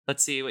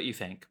 Let's see what you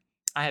think.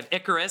 I have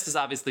Icarus is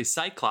obviously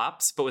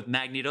Cyclops, but with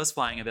Magneto's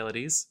flying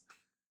abilities.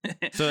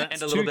 So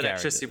that's and a little bit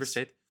extra super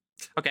strength.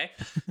 Okay.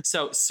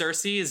 So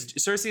Cersei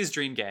is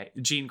Jean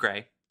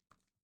Grey.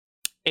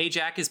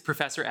 Ajax is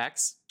Professor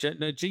X. Jean,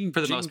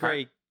 for the Jean most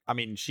Grey, part. I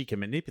mean, she can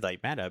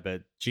manipulate matter,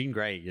 but Jean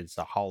Grey is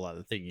a whole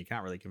other thing. You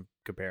can't really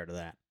compare to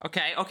that.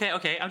 Okay.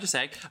 I'm just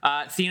saying.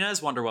 Athena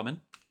is Wonder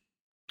Woman.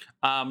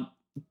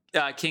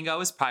 Kingo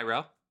is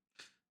Pyro.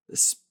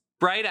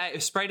 Sprite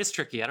is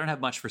tricky. I don't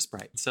have much for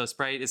Sprite. So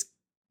Sprite is...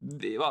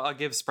 Well, I'll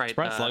give Sprite...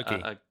 Sprite's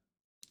Loki.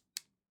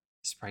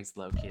 Sprite's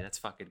Loki. That's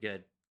fucking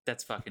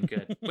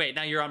good. Wait,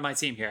 now you're on my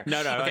team here.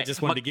 No, okay. I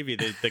just wanted to give you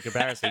the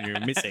comparison you're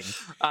missing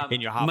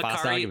in your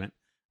half-assed argument.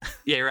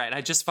 Yeah, you're right.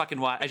 I just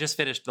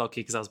finished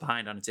Loki because I was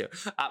behind on it too.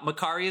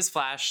 Makari is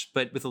Flash,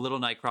 but with a little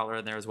Nightcrawler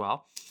in there as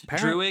well.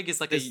 Druig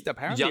is like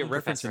apparently a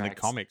reference Professor in the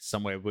X. comics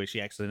somewhere where she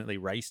accidentally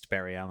raced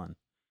Barry Allen.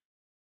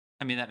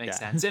 I mean, that makes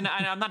sense. And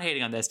I'm not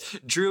hating on this.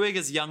 Druig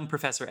is young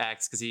Professor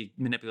X because he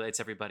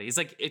manipulates everybody. He's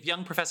like if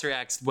young Professor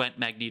X went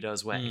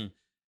Magneto's way.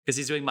 Because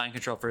he's doing mind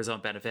control for his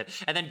own benefit.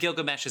 And then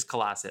Gilgamesh is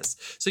Colossus.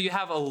 So you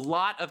have a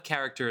lot of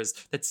characters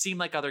that seem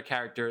like other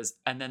characters,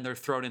 and then they're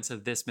thrown into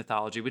this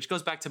mythology, which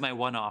goes back to my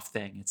one-off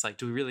thing. It's like,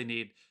 do we really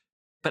need...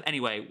 But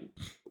anyway,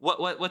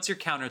 what's your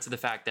counter to the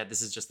fact that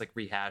this is just like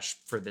rehash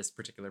for this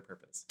particular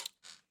purpose?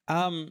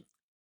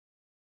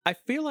 I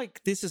feel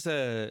like this is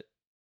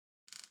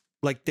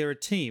they're a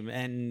team,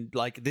 and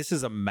like this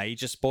is a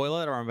major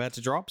spoiler that I'm about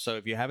to drop. So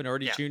if you haven't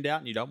already tuned out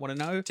and you don't want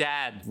to know,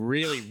 Dad,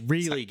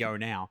 really go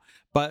now.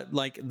 But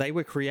like they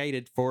were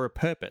created for a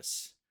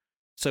purpose,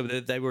 so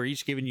that they were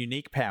each given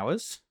unique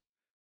powers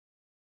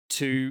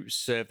to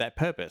serve that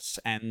purpose,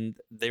 and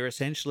they're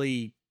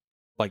essentially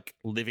like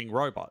living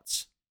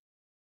robots.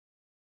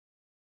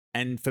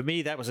 And for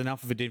me, that was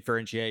enough of a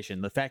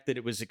differentiation. The fact that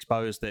it was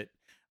exposed that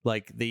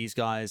like these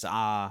guys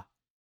are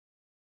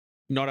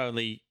not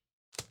only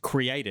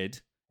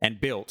created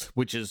and built,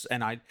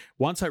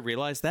 once I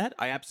realized that,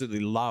 I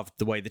absolutely loved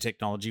the way the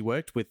technology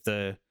worked with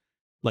the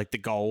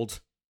gold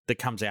that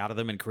comes out of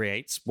them and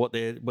creates what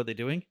they're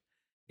doing.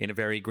 in a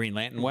very Green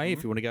Lantern way,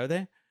 if you want to go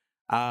there.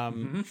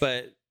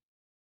 But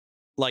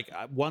like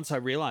once I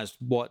realized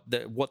what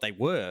they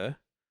were,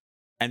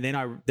 and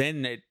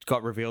then it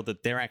got revealed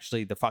that they're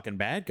actually the fucking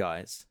bad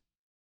guys.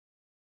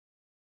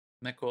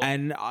 Isn't that cool?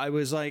 And I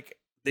was like,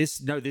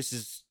 this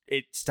is,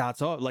 it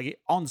starts off like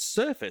on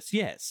surface,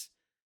 yes.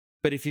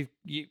 But if you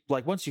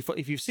like,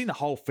 if you've seen the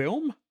whole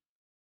film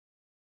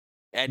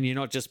and you're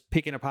not just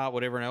picking apart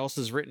what everyone else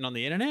has written on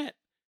the internet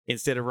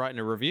instead of writing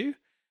a review,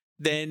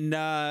 then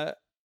no,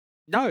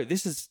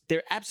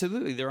 they're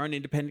absolutely their own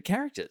independent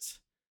characters.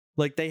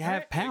 Like they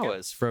have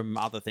powers from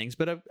other things,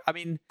 but I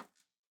mean,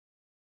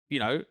 you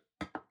know,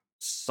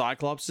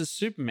 Cyclops is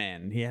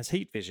Superman. He has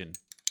heat vision.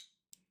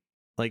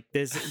 Like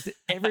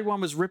everyone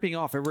was ripping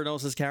off everyone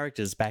else's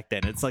characters back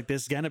then. It's like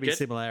there's going to be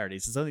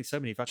similarities. There's only so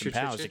many fucking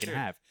powers you can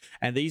have.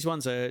 And these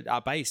ones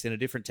are based in a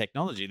different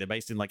technology. They're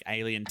based in like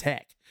alien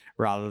tech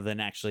rather than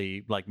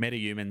actually like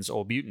metahumans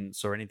or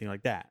mutants or anything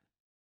like that.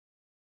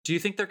 Do you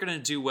think they're going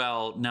to do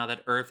well now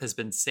that Earth has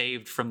been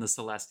saved from the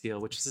Celestial,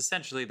 which is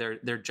essentially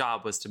their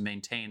job was to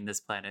maintain this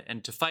planet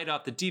and to fight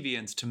off the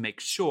deviants to make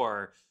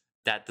sure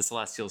that the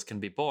Celestials can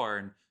be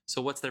born?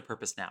 So what's their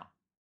purpose now?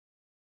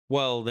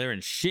 Well, they're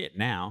in shit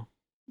now.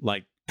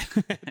 Like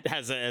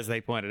as they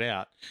pointed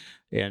out,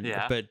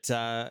 But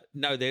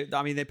no,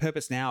 their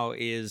purpose now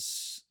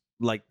is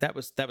like that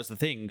was the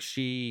thing.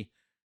 She,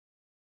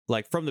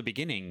 like from the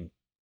beginning,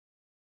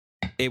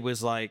 it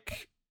was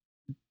like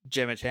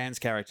Gemma Chan's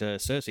character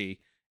Cersei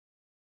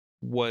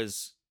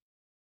was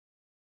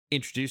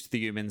introduced to the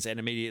humans and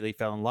immediately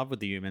fell in love with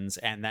the humans,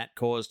 and that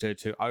caused her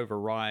to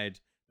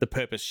override the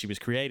purpose she was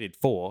created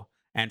for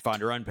and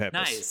find her own purpose.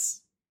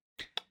 Nice.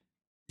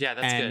 Yeah,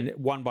 that's good. And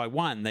one by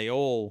one, they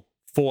all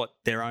fought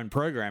their own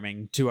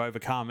programming to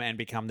overcome and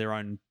become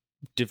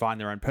define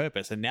their own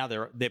purpose. And now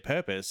their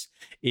purpose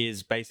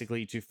is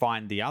basically to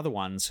find the other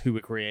ones who were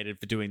created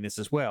for doing this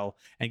as well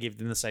and give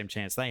them the same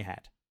chance they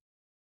had.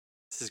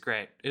 This is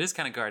great. It is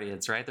kind of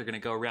Guardians, right? They're going to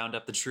go round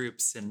up the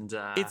troops and...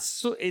 It's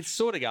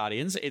sort of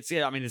Guardians. It's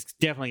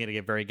definitely going to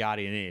get very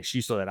Guardian-ish.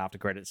 You saw that after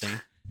credit scene.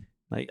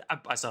 Like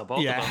I saw both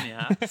of them,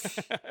 yeah.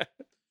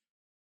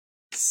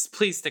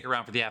 Please stick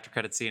around for the after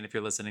credit scene if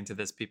you're listening to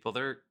this, people.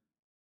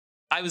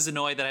 I was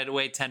annoyed that I had to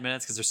wait 10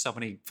 minutes because there's so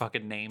many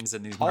fucking names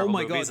in these Marvel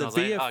movies. Oh my god,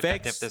 the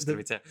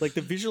VFX, like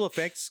the visual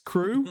effects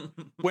crew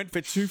went for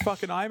 2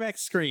 fucking IMAX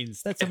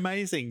screens. That's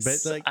amazing. But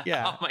like,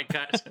 yeah. Oh my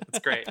god, that's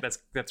great. That's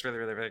really,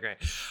 really, really great.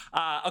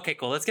 Okay,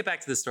 cool. Let's get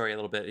back to the story a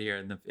little bit here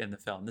in the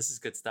film. This is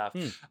good stuff.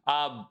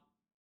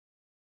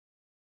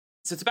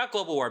 So it's about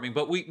global warming,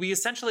 but we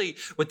essentially,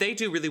 what they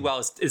do really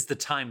well is the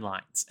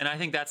timelines. And I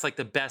think that's like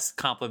the best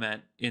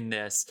compliment in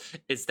this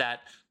is that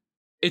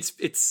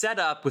it's set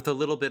up with a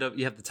little bit of,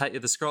 you have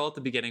the scroll at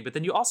the beginning, but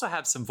then you also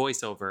have some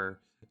voiceover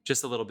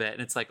just a little bit.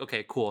 And it's like,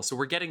 okay, cool. So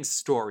we're getting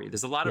story.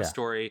 There's a lot of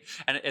story.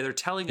 And they're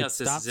telling us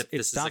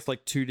this starts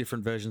like 2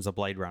 different versions of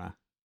Blade Runner.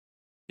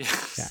 Yeah.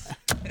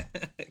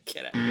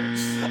 Get out of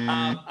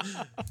here.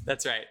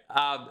 That's right.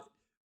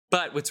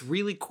 But what's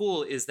really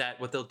cool is that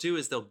what they'll do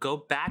is they'll go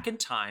back in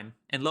time,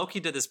 and Loki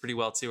did this pretty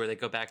well too, where they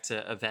go back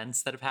to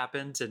events that have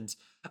happened. And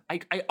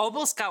I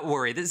almost got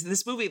worried.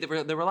 This movie, there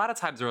were a lot of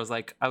times where I was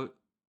like,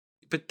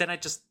 but then I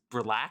just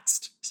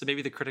relaxed. So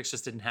maybe the critics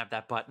just didn't have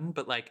that button.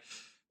 But like,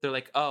 they're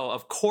like, oh,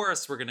 of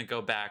course we're gonna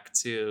go back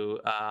to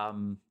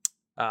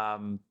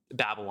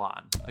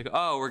Babylon. Like,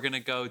 oh, we're gonna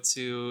go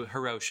to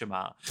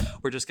Hiroshima.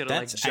 We're just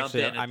gonna jump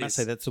in. I must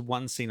say that's the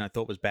one scene I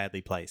thought was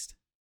badly placed.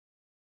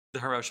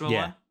 The Hiroshima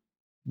one?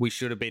 We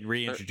should have been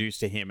reintroduced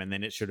to him, and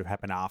then it should have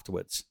happened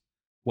afterwards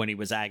when he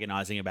was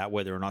agonizing about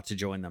whether or not to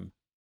join them.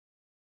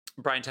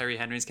 Brian Tyree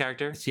Henry's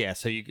character? Yeah,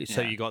 so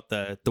you got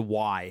the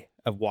why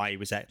of why he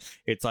was at.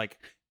 It's like,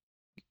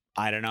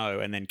 I don't know,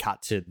 and then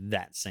cut to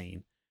that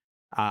scene.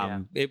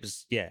 It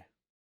was,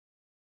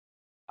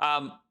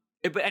 But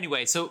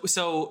anyway,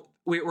 so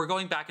we're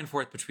going back and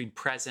forth between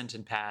present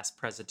and past,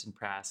 present and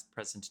past,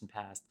 present and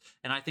past.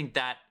 And I think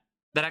that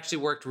actually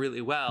worked really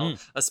well,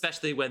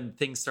 especially when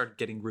things started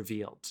getting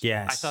revealed.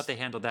 Yes. I thought they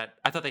handled that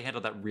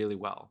really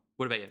well.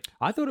 What about you?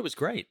 I thought it was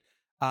great.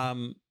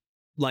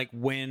 Like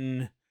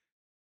when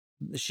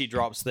she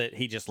drops that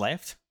he just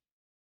left,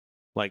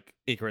 like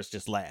Icarus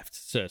just left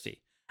Cersei.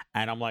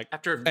 And I'm like,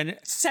 after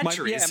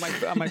centuries.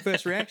 My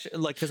first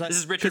reaction, like, because this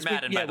is Richard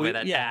Madden, by the way,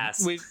 that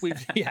ass. We've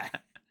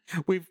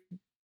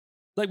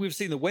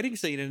seen the wedding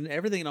scene and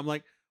everything, and I'm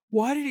like,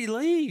 why did he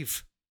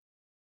leave?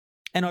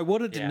 And I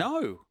wanted to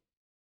know.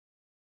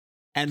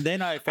 And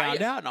then I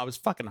found out, and I was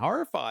fucking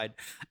horrified.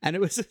 And it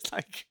was just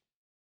like,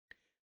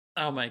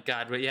 oh my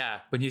god! But yeah,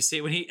 as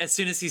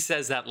soon as he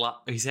says that,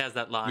 he has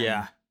that line.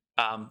 Yeah.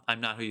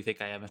 I'm not who you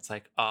think I am. It's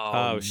like,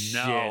 oh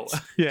no, shit.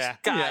 Yeah.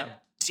 God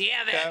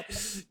damn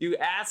it, you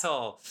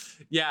asshole.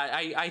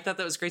 Yeah, I thought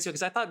that was great too,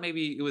 because I thought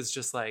maybe it was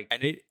just like,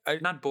 and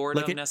not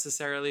boredom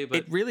necessarily,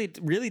 but it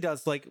really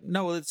does. Like,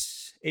 no,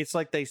 it's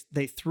like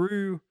they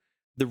threw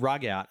the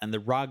rug out, and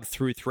the rug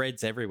threw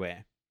threads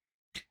everywhere.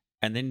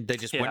 And then they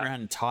just went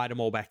around and tied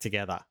them all back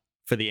together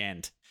for the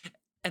end.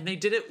 And they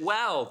did it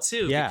well,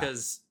 too,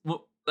 because,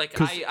 like,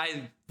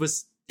 I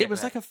was It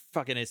was like a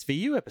fucking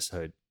SVU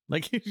episode.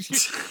 Like, it's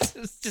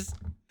just,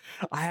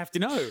 I have to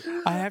know.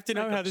 I have to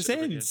know how this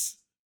ends.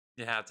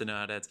 You have to know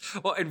how it ends.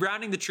 Well, and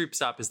rounding the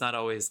troops up is not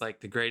always like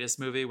the greatest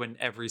movie when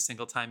every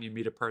single time you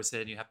meet a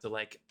person, you have to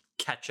like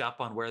catch up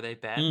on where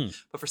they've been.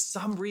 But for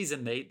some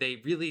reason,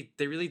 they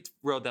really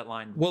rode that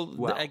line. Well,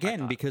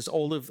 again, because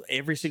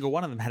every single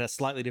one of them had a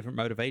slightly different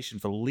motivation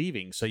for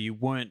leaving, so you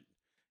weren't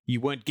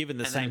given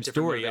the same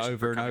story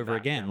over and over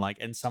again. Yeah. Like,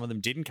 and some of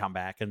them didn't come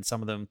back, and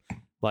some of them,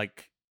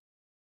 like,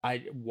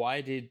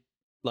 why did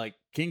like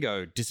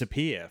Kingo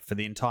disappear for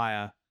the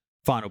entire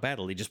final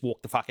battle? He just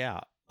walked the fuck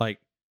out. Like,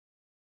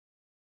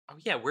 oh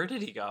yeah, where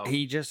did he go?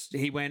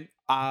 He went,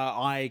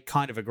 I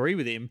kind of agree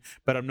with him,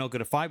 but I'm not going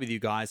to fight with you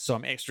guys, so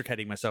I'm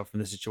extricating myself from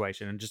the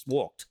situation, and just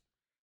walked.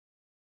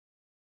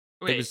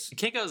 Wait,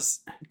 Kingo's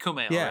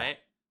Kumail, yeah. Right?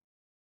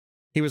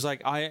 He was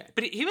like,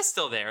 But he was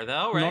still there,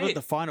 though, right? Not at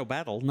the final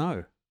battle,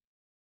 no.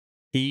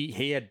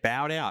 He had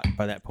bowed out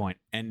by that point,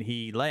 and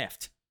he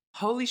left.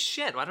 Holy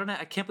shit!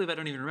 I can't believe I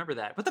don't even remember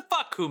that. What the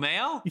fuck,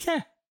 Kumail?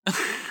 Yeah.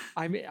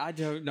 I mean, I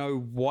don't know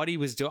what he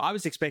was doing. I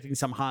was expecting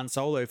some Han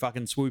Solo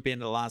fucking swoop in at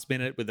the last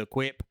minute with a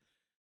quip.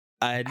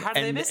 How did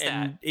they miss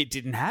that? It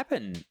didn't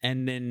happen.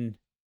 And then,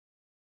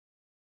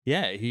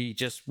 yeah, he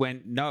just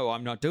went, "No,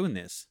 I'm not doing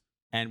this,"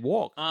 and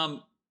walked.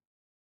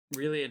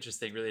 Really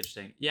interesting. Really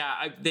interesting.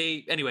 Yeah.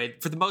 Anyway,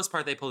 for the most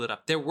part, they pulled it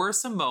up. There were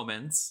some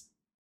moments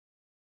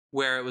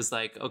where it was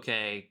like,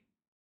 okay,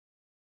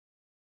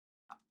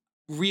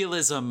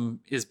 realism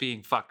is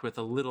being fucked with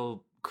a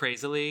little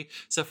crazily.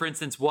 So, for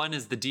instance, one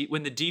is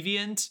when the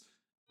deviant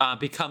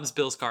becomes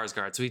Bill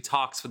Skarsgård. So he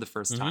talks for the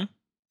first time.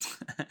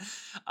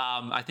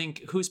 I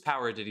think whose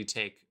power did he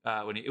take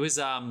when it was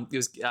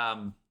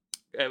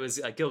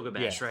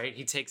Gilgamesh, yeah. Right?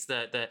 He takes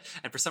the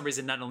and for some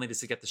reason not only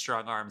does he get the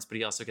strong arms, but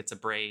he also gets a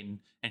brain,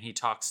 and he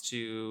talks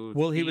to.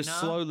 Well, he was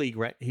slowly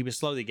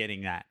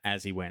getting that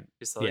as he went.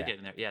 He's slowly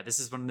getting there. Yeah, this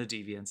is one of the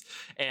deviants,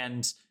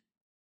 and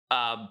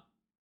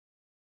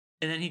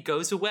then he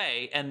goes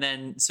away, and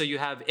then so you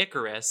have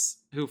Icarus,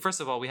 who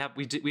first of all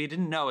we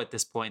didn't know at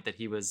this point that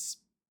he was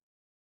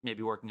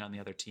maybe working on the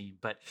other team,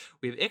 but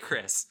we have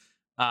Icarus,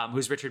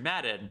 who's Richard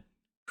Madden,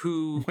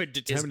 who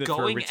is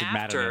going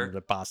after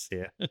the boss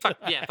here.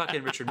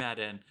 Fucking Richard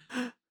Madden.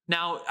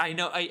 Now I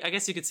know. I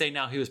guess you could say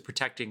now he was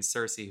protecting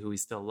Cersei, who he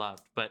still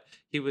loved, but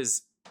he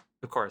was,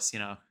 of course,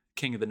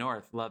 King of the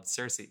North, loved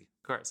Cersei,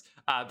 of course.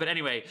 But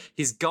anyway,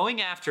 he's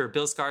going after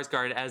Bill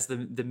Skarsgård as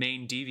the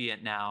main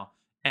deviant now.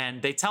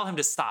 And they tell him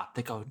to stop.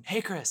 They go, "Hey,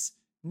 Chris,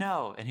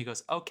 no." And he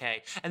goes,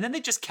 "Okay." And then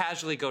they just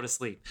casually go to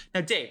sleep.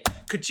 Now, Dave,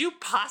 could you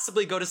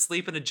possibly go to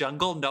sleep in a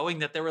jungle knowing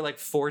that there were like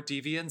 4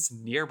 deviants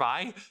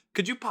nearby?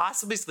 Could you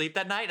possibly sleep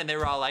that night? And they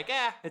were all like,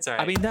 it's all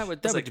right. I mean, that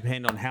would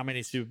depend on how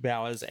many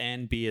superpowers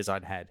and beers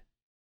I'd had.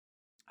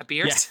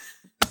 Beers?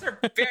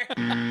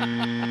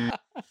 Yeah.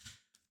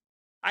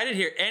 I didn't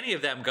hear any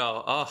of them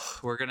go, "Oh,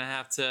 we're going to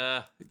have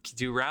to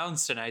do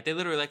rounds tonight." They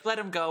literally like, "Let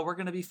him go. We're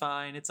going to be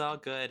fine. It's all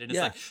good." And it's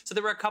like, so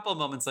there were a couple of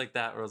moments like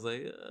that where I was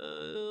like,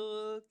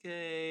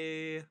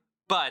 okay.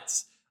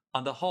 But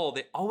on the whole,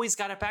 they always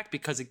got it back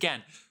because,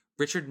 again,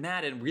 Richard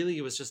Madden really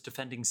was just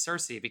defending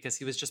Cersei because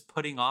he was just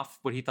putting off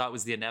what he thought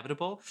was the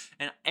inevitable,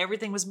 and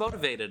everything was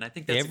motivated. And I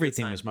think that's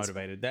everything was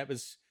motivated. That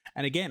was,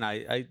 and again,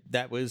 I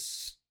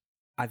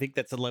think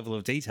that's a level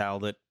of detail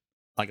that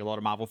like a lot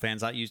of Marvel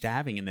fans aren't used to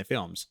having in their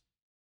films.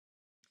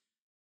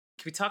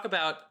 Can we talk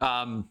about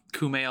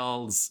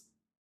Kumail's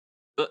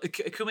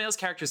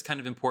character is kind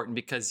of important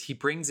because he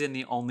brings in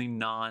the only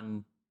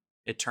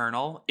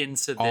non-Eternal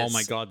into this. Oh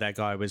my god, that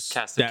guy was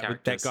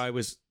that guy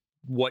was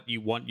what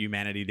you want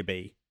humanity to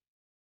be.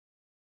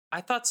 I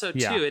thought so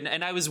too,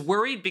 and I was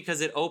worried because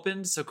it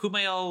opened. So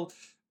Kumail,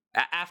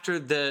 after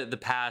the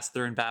past,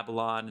 they're in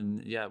Babylon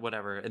and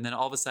whatever, and then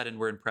all of a sudden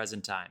we're in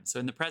present time.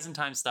 So in the present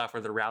time stuff where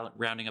they're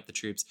rounding up the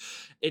troops,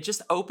 it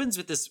just opens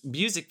with this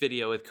music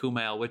video with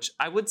Kumail, which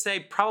I would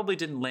say probably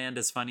didn't land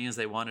as funny as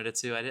they wanted it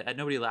to.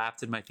 Nobody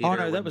laughed in my theater. Oh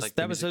no, that was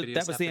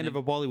the end of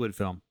a Bollywood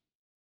film.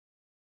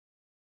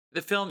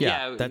 The film,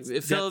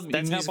 that's how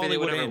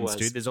Bollywood ends,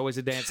 dude. There's always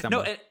a dance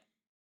number. No,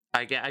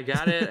 I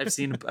got it.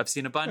 I've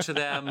seen a bunch of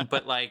them,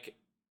 but like,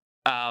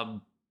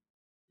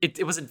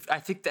 It wasn't. I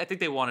think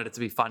they wanted it to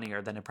be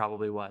funnier than it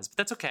probably was, but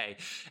that's okay.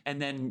 And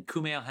then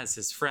Kumail has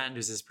his friend,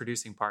 who's his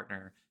producing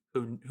partner,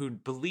 who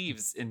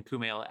believes in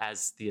Kumail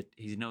as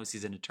he knows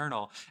he's an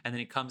Eternal, and then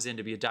he comes in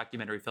to be a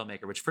documentary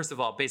filmmaker. Which, first of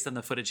all, based on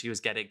the footage he was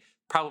getting,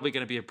 probably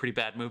going to be a pretty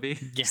bad movie.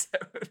 Yeah,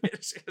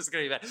 it was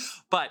going to be bad.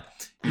 But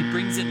he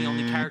brings in the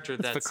only character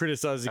that's for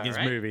criticizing his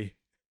movie.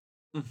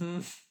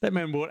 Mm-hmm. That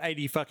man bought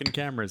 80 fucking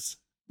cameras.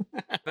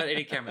 About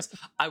 80 cameras.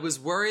 I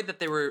was worried that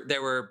they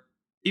were.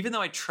 Even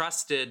though I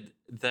trusted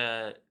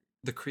the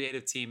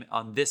creative team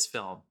on this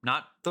film,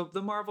 not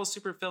the Marvel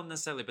super film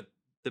necessarily, but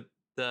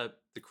the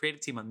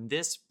creative team on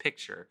this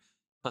picture,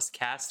 plus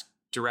cast,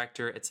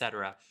 director,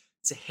 etc.,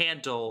 to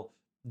handle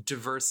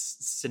diverse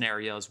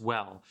scenarios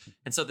well.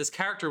 And so this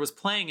character was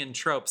playing in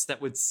tropes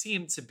that would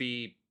seem to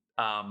be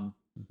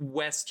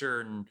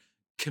Western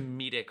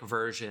comedic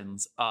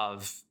versions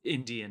of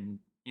Indian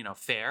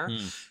fair.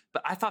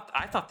 But I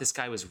thought this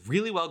guy was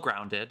really well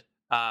grounded.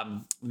 Let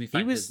me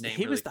find his name.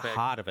 He was the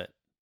heart of it,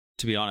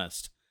 to be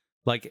honest.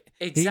 Like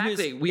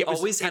exactly, we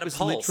always had a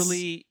pulse.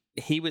 Literally,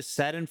 he was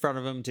sat in front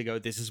of him to go,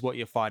 "This is what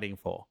you're fighting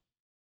for.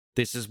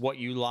 This is what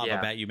you love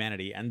about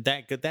humanity." And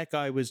that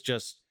guy was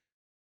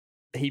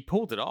he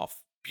pulled it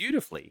off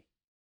beautifully.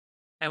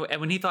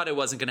 And when he thought it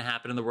wasn't going to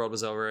happen and the world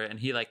was over, and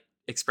he like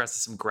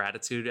expresses some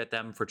gratitude at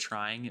them for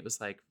trying, it was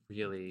like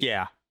really,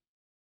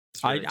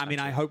 Really I mean,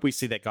 I hope we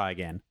see that guy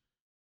again.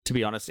 To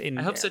be honest,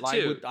 I hope so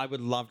too. I would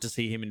love to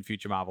see him in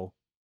future Marvel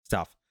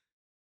stuff.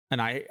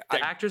 And the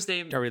actor's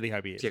name, I really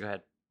hope he is. Yeah, go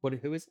ahead.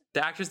 Who is it?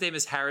 The actor's name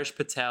is Harish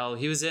Patel.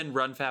 He was in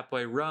Run Fat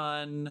Boy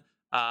Run,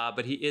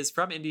 but he is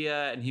from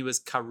India, and he was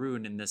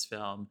Karun in this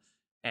film.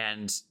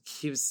 And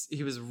he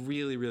was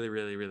really, really,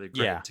 really, really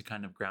great to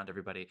kind of ground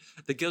everybody.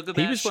 The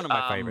Gilgamesh. He was one of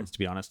my favorites, to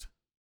be honest.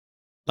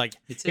 Like,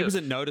 it was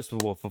a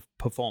noticeable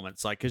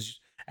performance. Like, because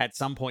at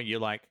some point you're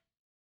like,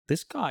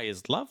 this guy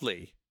is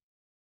lovely.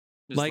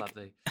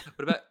 Lovely.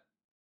 What about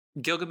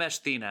Gilgamesh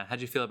Thena?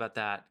 How'd you feel about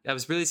that? I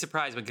was really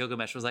surprised when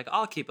Gilgamesh was like,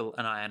 I'll keep an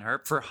eye on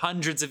her for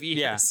hundreds of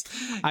years.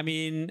 Yeah. I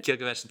mean,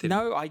 Gilgamesh and Thena.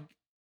 No,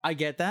 I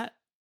get that.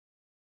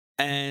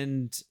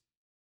 And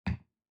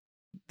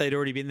they'd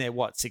already been there,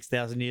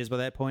 6,000 years by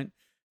that point?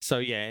 So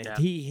yeah.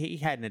 He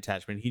had an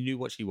attachment. He knew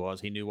what she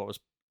was. He knew what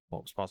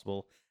was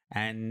possible.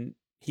 And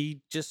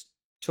he just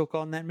took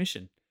on that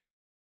mission.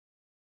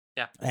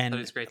 Yeah, and that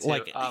was great too.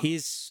 Like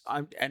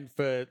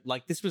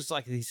this was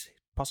like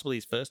possibly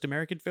his first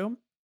American film,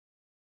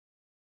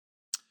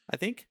 I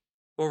think.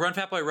 Well, Run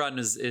Fat Boy Run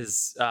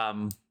is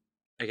I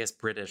guess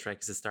British, right?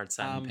 Because it starts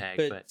Simon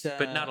Pegg,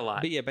 but not a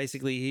lot. But yeah,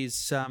 basically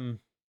he's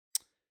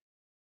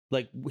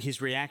like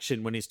his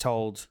reaction when he's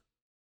told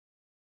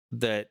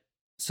that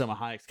Selma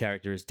Hayek's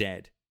character is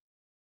dead,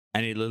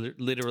 and he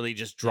literally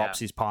just drops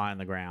his pie on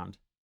the ground,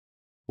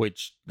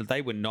 which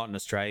they were not in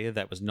Australia.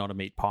 That was not a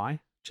meat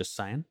pie. Just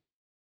saying.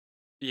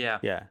 Yeah.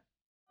 Yeah.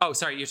 Oh,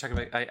 sorry. You're talking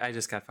about. I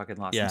just got fucking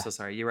lost. Yeah. I'm so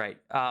sorry. You're right.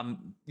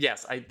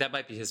 Yes. That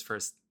might be his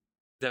first.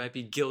 That might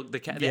be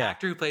the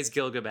actor who plays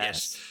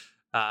Gilgamesh,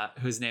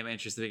 whose name I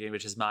introduced at the beginning,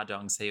 which is Ma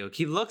Dong-seok.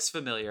 He looks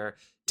familiar.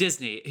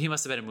 Disney. He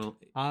must have been in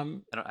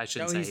Mulan. I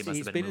shouldn't say he must have been in Mulan.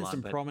 He's been in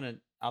some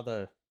prominent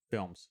other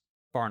films,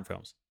 foreign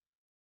films.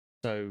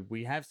 So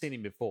we have seen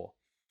him before,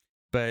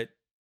 but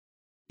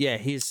yeah,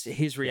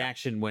 his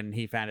reaction when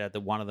he found out that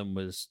one of them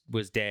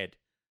was dead.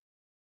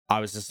 I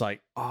was just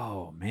like,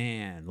 oh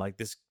man, like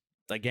this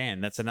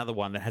again. That's another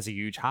one that has a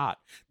huge heart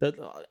that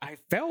I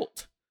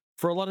felt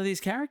for a lot of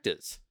these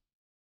characters.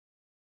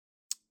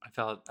 I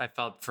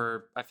felt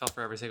for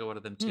every single one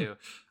of them too.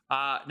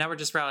 Now we're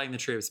just rallying the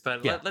troops,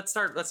 but let's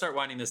start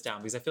winding this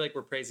down because I feel like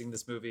we're praising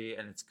this movie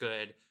and it's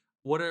good.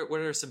 What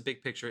are some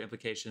big picture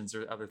implications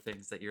or other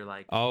things that you're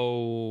like?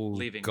 Oh,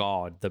 leaving?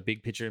 God, the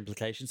big picture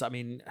implications. I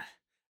mean,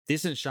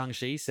 this and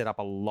Shang-Chi set up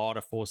a lot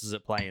of forces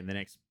at play in the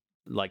next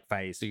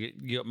phase. So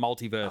you got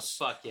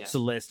multiverse,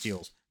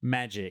 Celestials,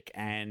 magic,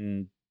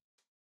 and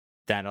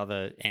that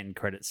other end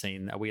credit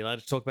scene. Are we allowed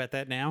to talk about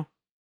that now?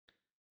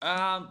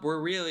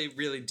 We're really,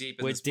 really deep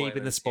in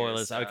the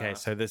spoilers. Here, so. Okay,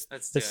 so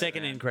the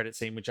second end credit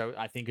scene, which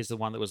I think is the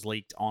one that was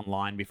leaked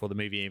online before the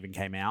movie even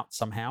came out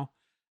somehow,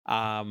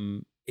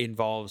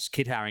 involves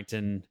Kit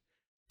Harington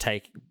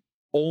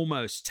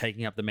almost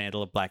taking up the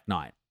mantle of Black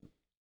Knight.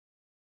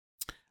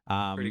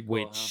 Pretty cool,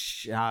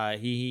 which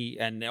he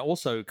and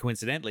also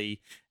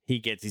coincidentally he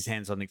gets his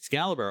hands on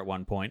Excalibur at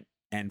one point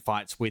and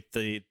fights with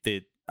the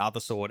other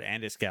sword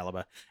and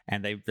Excalibur,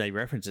 and they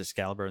reference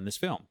Excalibur in this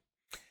film.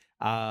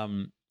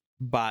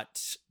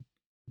 But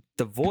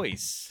the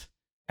voice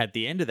at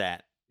the end of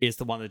that is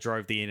the one that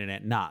drove the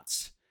internet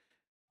nuts,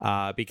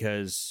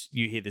 because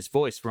you hear this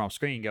voice from off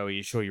screen go, "Are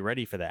you sure you're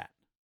ready for that?"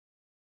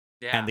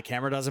 Yeah. And the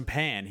camera doesn't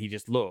pan; he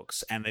just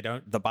looks, and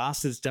the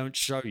bastards don't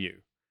show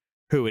you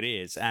who it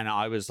is. And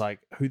I was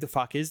like, "Who the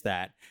fuck is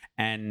that?"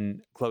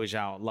 And Chloe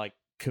Zhao, like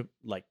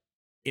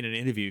in an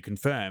interview,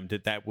 confirmed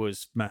that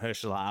was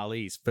Mahershala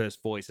Ali's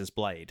first voice as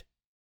Blade.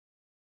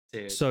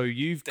 Dude, so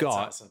you've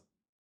got awesome.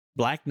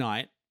 Black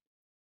Knight,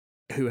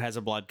 who has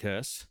a blood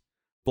curse,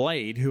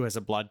 Blade, who has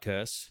a blood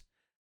curse.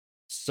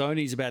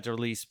 Sony's about to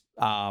release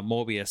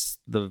Morbius,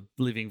 the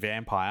living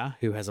vampire,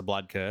 who has a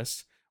blood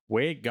curse.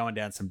 We're going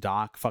down some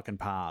dark fucking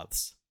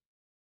paths.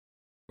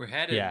 We're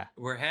headed. Yeah.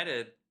 We're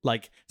headed.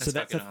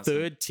 That's a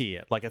third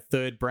tier, like a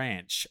third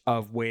branch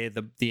of where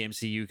the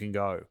MCU can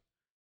go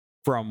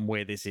from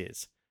where this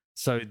is.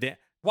 So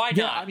why not?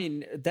 Yeah, I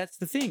mean, that's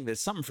the thing. There's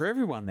something for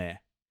everyone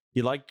there.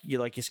 You like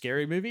your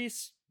scary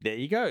movies? There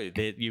you go.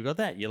 There you got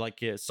that. You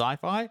like your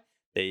sci-fi?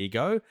 There you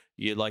go.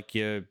 You like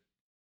your,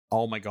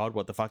 oh my God,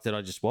 what the fuck did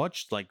I just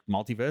watch? Like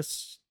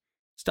multiverse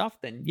stuff?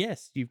 Then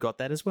yes, you've got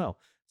that as well.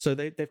 So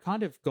they've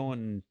kind of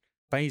gone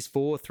phase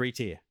 4,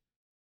 3-tier.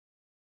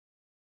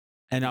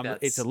 And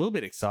it's a little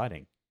bit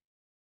exciting.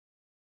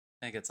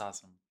 I think it's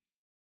awesome.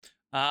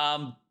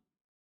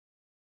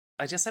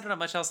 I just I don't have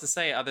much else to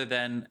say other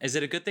than, is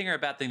it a good thing or a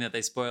bad thing that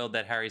they spoiled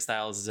that Harry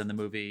Styles is in the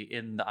movie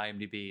in the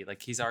IMDb?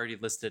 Like he's already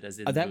listed as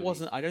in the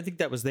movie. I don't think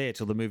that was there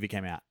till the movie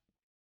came out.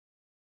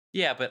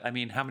 Yeah, but I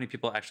mean, how many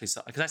people actually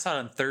saw? Because I saw it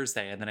on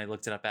Thursday, and then I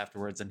looked it up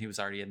afterwards, and he was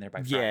already in there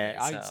by Friday.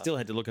 Yeah, I still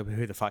had to look up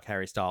who the fuck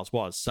Harry Styles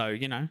was. So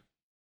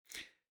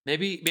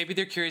maybe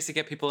they're curious to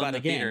get people in the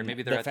theater.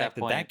 Maybe they're at that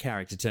point. That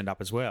character turned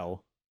up as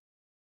well,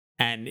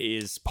 and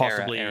is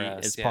possibly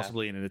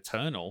possibly an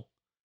Eternal.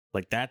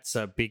 Like that's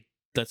a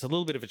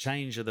little bit of a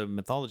change of the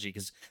mythology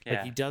because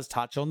he does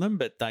touch on them,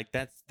 but like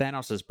that's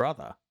Thanos'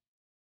 brother.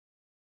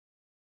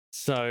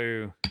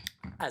 So,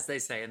 as they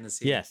say in the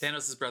scene,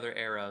 Thanos' brother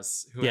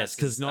Eros. Who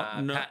because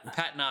not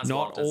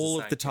all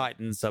of the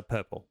Titans are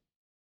purple.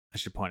 I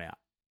should point out.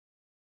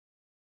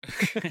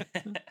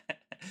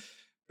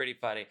 Pretty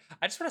funny.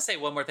 I just want to say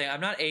one more thing.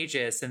 I'm not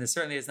ageist, and this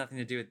certainly has nothing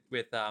to do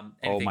with anything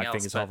else. My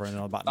finger's hovering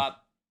on the button.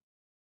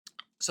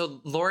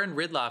 So Lauren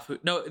Ridloff,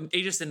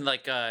 ageist in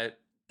like I'm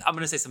going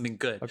to say something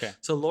good. Okay.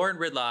 So Lauren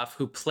Ridloff,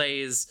 who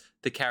plays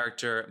the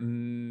character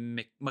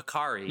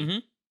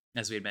Makari,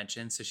 as we had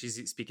mentioned. So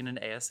she's speaking in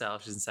ASL.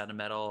 She's in Sound of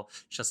Metal.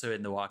 She's also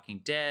in The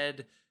Walking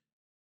Dead.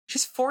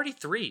 She's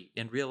 43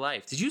 in real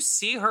life. Did you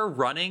see her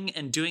running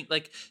and doing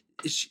like?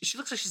 She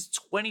looks like she's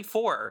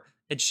 24,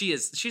 and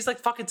she's like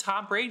fucking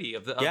Tom Brady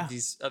of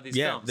these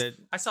films.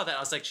 I saw that. I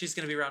was like, she's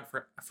gonna be around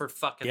for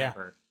fucking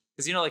ever.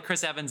 Because like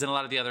Chris Evans and a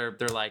lot of the other,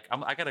 they're like,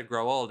 I gotta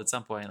grow old at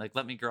some point. Like,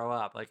 let me grow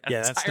up. Like,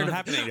 that's not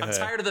happening to her. I'm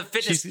tired of the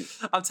fitness.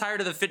 I'm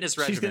tired of the fitness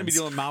regimen. She's gonna be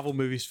doing Marvel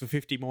movies for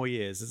 50 more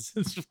years.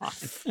 It's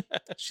fine.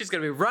 She's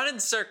gonna be running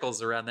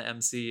circles around the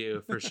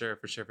MCU for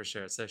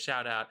sure. So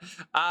shout out.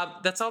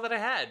 That's all that I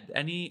had.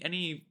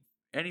 Any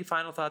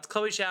final thoughts?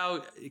 Chloe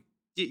Zhao,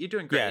 you're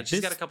doing great. Yeah,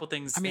 she's got a couple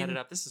things headed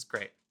up. This is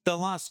great. The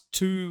last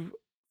 2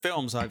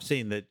 films I've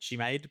seen that she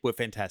made were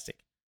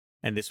fantastic,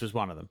 and this was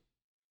one of them.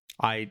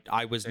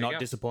 I was not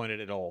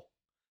disappointed at all.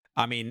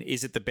 I mean,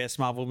 is it the best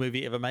Marvel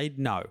movie ever made?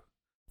 No.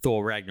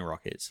 Thor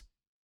Ragnarok is.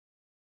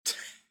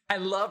 I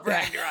love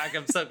Ragnarok.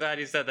 I'm so glad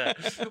you said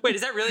that. Wait,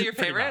 is that really your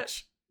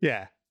favorite?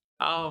 Yeah.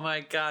 Oh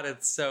my God,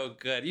 it's so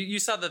good. You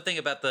saw the thing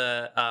about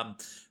the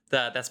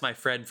that's my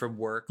friend from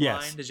work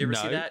line. Did you ever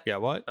see that? Yeah,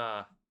 what?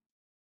 Well,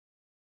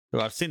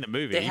 I've seen the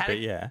movie, but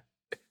yeah.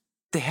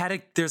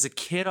 There's a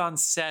kid on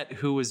set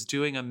who was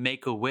doing a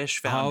Make-A-Wish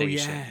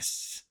Foundation. Oh,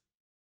 yes.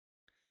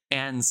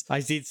 And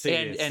I did see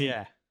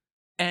it,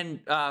 And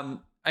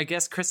I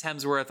guess Chris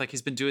Hemsworth, like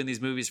he's been doing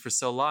these movies for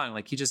so long,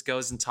 like he just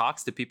goes and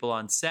talks to people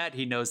on set.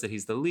 He knows that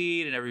he's the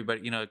lead and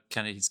everybody,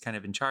 he's kind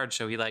of in charge.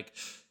 So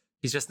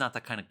he's just not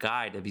that kind of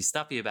guy to be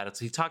stuffy about it.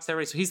 So he talks to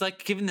everybody. So he's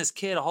like giving this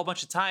kid a whole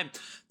bunch of time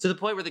to the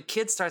point where the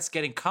kid starts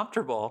getting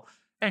comfortable.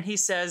 And he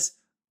says,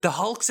 "The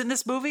Hulk's in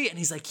this movie?" And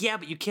he's like, "Yeah,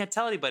 but you can't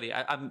tell anybody."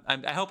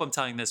 I hope I'm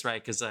telling this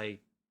right because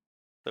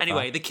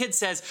Anyway, the kid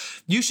says,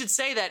 "You should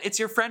say that. It's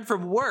your friend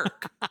from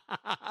work."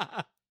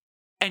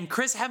 And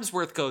Chris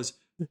Hemsworth goes,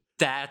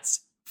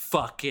 "That's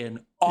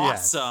fucking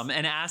awesome,"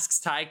 and asks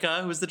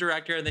Taika, who's the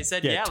director, and they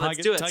said, "Yeah, let's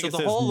do it." Taika so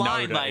the whole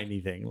line, no to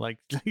anything, like,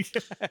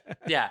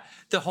 that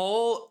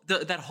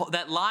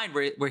line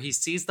where he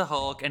sees the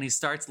Hulk and he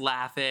starts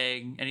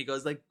laughing and he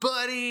goes like,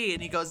 "Buddy,"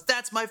 and he goes,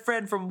 "That's my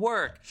friend from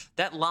work."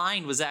 That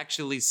line was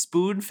actually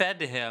spoon fed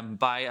to him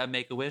by a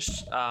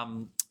Make-A-Wish.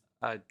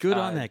 Good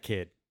on that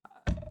kid.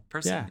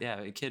 Person,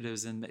 a kid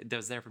that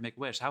was there for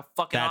Make-A-Wish. How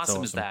fucking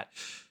awesome is that?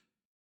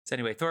 So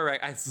anyway,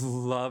 I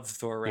love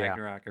Thor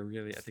Ragnarok. I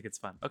think it's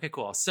fun. Okay,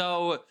 cool.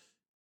 So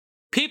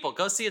people,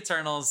 go see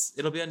Eternals.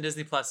 It'll be on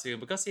Disney Plus soon,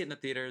 but go see it in the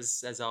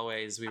theaters. As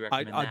always, we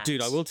recommend that.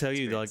 Dude, I will tell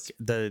you, like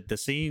the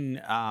scene,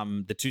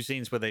 the 2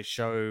 scenes where they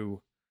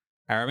show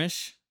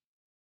Aramis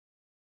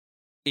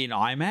in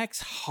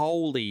IMAX.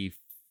 Holy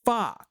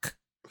fuck!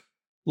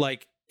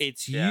 Like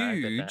it's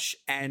huge,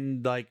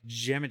 and like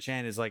Gemma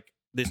Chan is like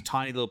this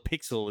tiny little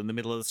pixel in the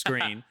middle of the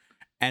screen,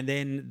 and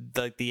then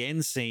the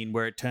end scene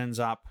where it turns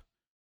up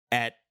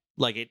at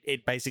like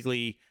it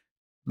basically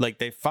like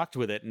they fucked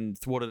with it and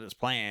thwarted its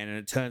plan, and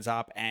it turns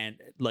up and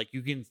like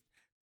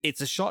it's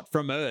a shot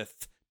from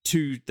Earth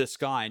to the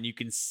sky and you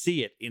can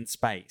see it in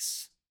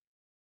space.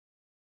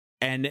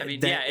 And I mean,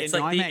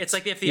 it's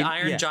like if the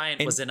Iron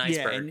Giant was an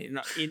iceberg.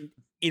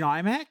 In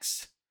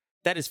IMAX,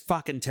 that is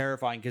fucking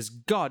terrifying because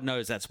God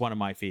knows that's one of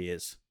my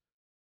fears.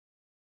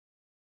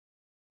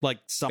 Like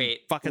some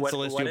fucking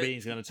celestial being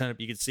is going to turn up,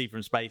 you can see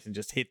from space and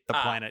just hit the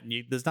planet, and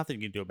there's nothing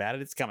you can do about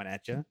it. It's coming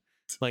at you.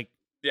 Like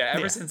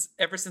ever since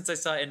I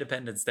saw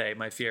Independence Day,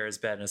 my fear has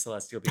been a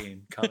celestial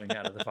being coming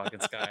out of the fucking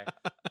sky.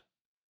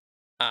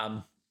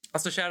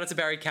 Also, shout out to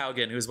Barry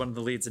Cowgan, who was one of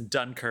the leads in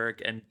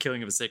Dunkirk and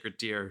Killing of a Sacred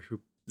Deer,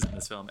 who is in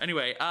this film.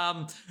 Anyway,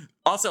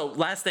 also,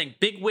 last thing,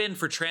 big win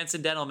for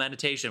Transcendental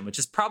Meditation, which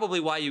is probably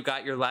why you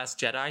got your Last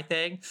Jedi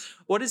thing.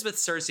 What is with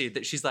Cersei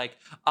that she's like,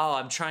 "Oh,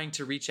 I'm trying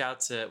to reach out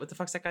to," what the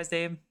fuck's that guy's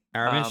name?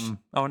 Aramis?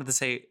 I wanted to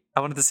say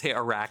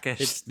Arrakis.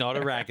 It's not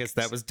Arrakis.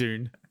 That was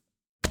Dune.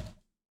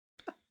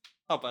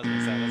 I'll buzz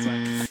this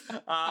out.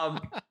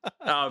 That's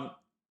fine.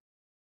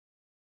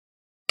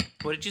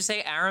 What did you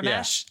say,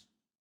 Aramesh?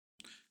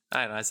 Yeah.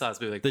 I don't know. I saw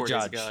this movie like 4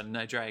 years ago, and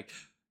I drank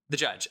The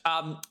Judge.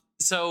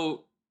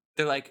 So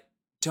they're like,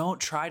 don't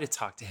try to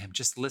talk to him,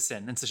 just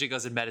listen. And so she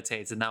goes and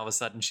meditates, and now all of a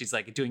sudden she's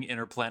like doing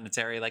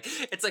interplanetary, like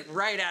it's like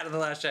right out of The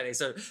Last Jedi.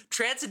 So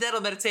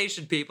transcendental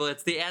meditation, people,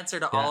 it's the answer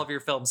to all of your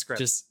film scripts.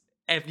 Just,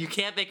 if you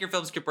can't make your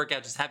film script work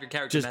out, just have your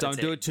character just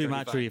meditate. don't do it too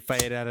much or you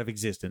fade out of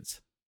existence.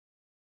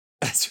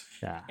 That's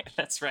right. Yeah.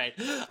 That's right.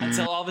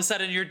 Until all of a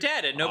sudden you're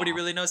dead and nobody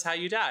really knows how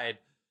you died.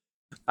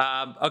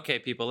 Okay,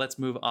 people, let's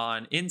move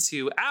on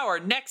into our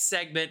next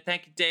segment.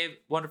 Thank you, Dave.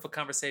 Wonderful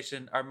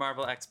conversation. Our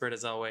Marvel expert,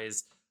 as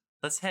always.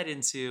 Let's head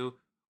into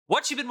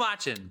what you've been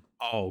watching.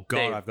 Oh God,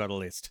 Dave. I've got a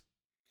list.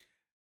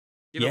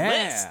 You have a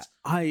list?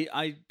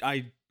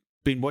 I've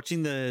been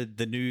watching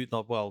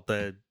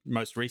the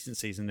most recent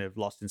season of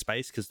Lost in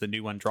Space because the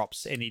new one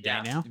drops any day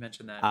now. You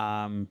mentioned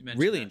that.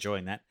 Really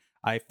enjoying that.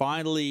 I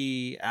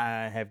finally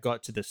have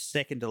got to the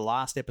second to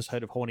last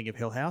episode of Haunting of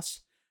Hill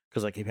House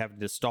because I keep having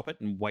to stop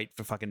it and wait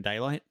for fucking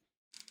daylight.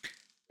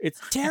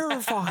 It's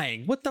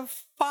terrifying. What the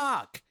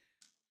fuck?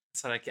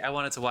 So I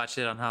wanted to watch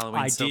it on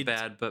Halloween so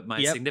bad, but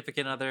my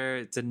significant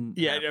other didn't.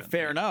 Yeah,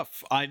 fair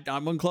enough.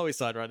 I'm on Chloe's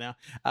side right now.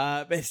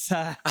 I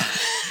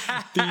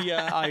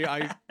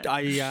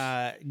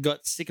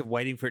got sick of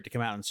waiting for it to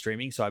come out on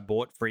streaming, so I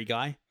bought Free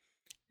Guy,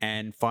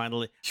 and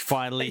finally,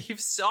 you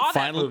saw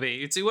that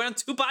movie. You went on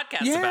 2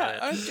 podcasts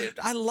about it.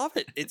 I love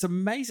it. It's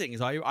amazing.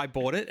 So I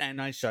bought it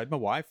and I showed my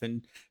wife,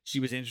 and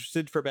she was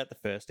interested for about the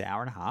first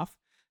hour and a half,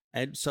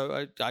 and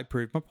so I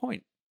proved my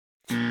point.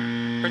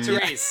 For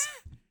Therese.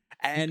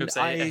 And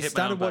I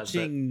started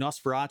watching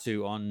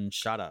Nosferatu on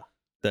Shudder,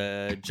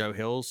 the Joe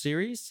Hill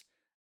series,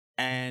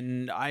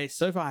 and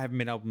so far I haven't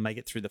been able to make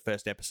it through the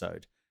first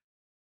episode.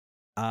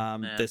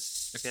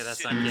 That's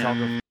not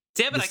good.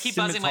 Damn it! I keep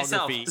buzzing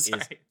myself. Is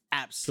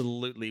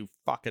absolutely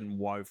fucking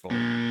woeful.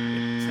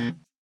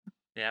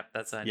 Yep,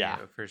 that's on you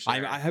for sure.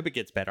 I hope it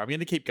gets better. I'm going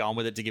to keep going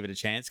with it to give it a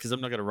chance because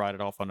I'm not going to write it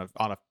off on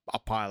a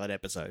pilot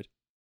episode.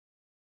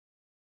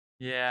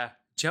 Yeah.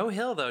 Joe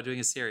Hill, though, doing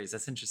a series.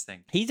 That's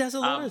interesting. He does a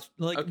lot of,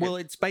 well,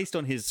 it's based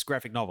on his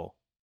graphic novel.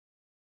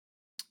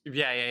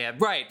 Yeah.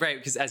 Right.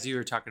 Because as you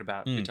were talking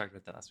about, we talked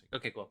about that last week.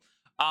 Okay, cool.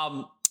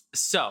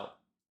 So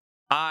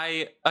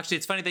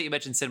it's funny that you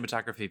mentioned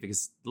cinematography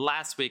because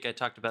last week I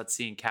talked about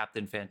seeing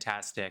Captain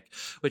Fantastic,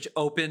 which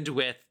opened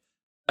with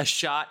a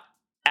shot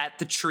at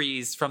the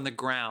trees from the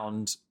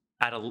ground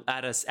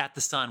at the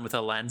sun with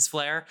a lens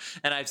flare,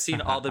 and I've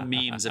seen all the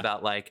memes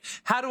about like,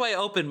 how do I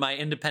open my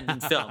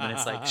independent film? And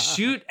it's like,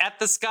 shoot at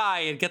the sky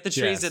and get the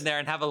trees in there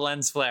and have a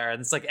lens flare.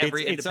 And it's like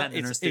every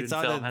independent or student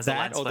film has a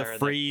lens flare. Or the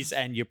freeze,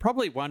 and you're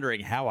probably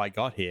wondering how I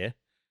got here.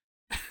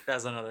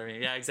 That's another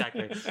meme. Yeah,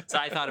 exactly. So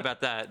I thought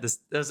about that. This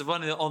was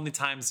one of the only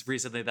times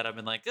recently that I've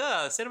been like,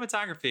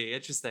 cinematography,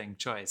 interesting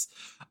choice.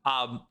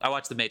 I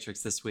watched The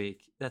Matrix this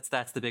week.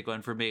 That's the big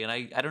one for me, and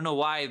I don't know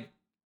why.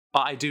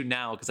 Well, I do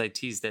now because I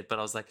teased it, but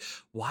I was like,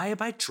 why am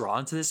I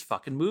drawn to this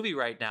fucking movie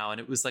right now? And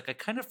it was like, I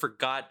kind of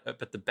forgot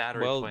about the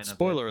battery point of it.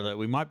 Spoiler alert,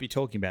 we might be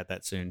talking about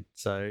that soon.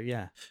 So,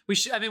 yeah. We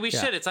should.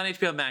 It's on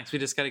HBO Max. We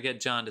just got to get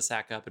John to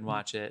sack up and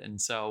watch it.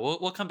 And so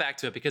we'll come back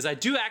to it because I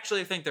do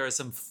actually think there is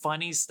some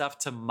funny stuff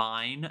to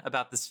mine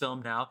about this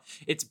film now.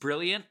 It's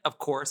brilliant. Of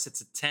course,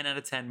 it's a 10 out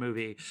of 10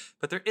 movie,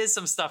 but there is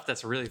some stuff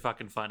that's really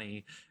fucking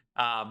funny.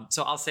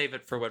 So I'll save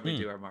it for when we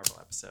do our Marvel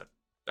episode.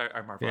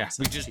 Our Marvel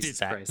episode. We just did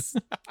that.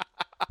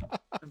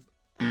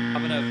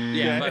 I'm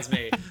gonna buzz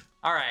me.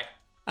 All right.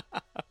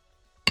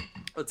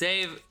 Well,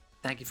 Dave,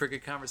 thank you for a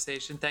good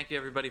conversation. Thank you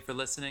everybody for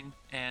listening,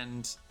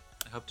 and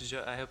I hope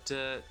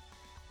to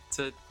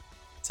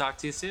talk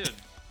to you soon.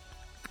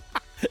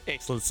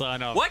 Excellent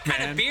sign off. What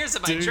kind of beers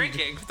am I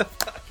drinking? What the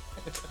fuck?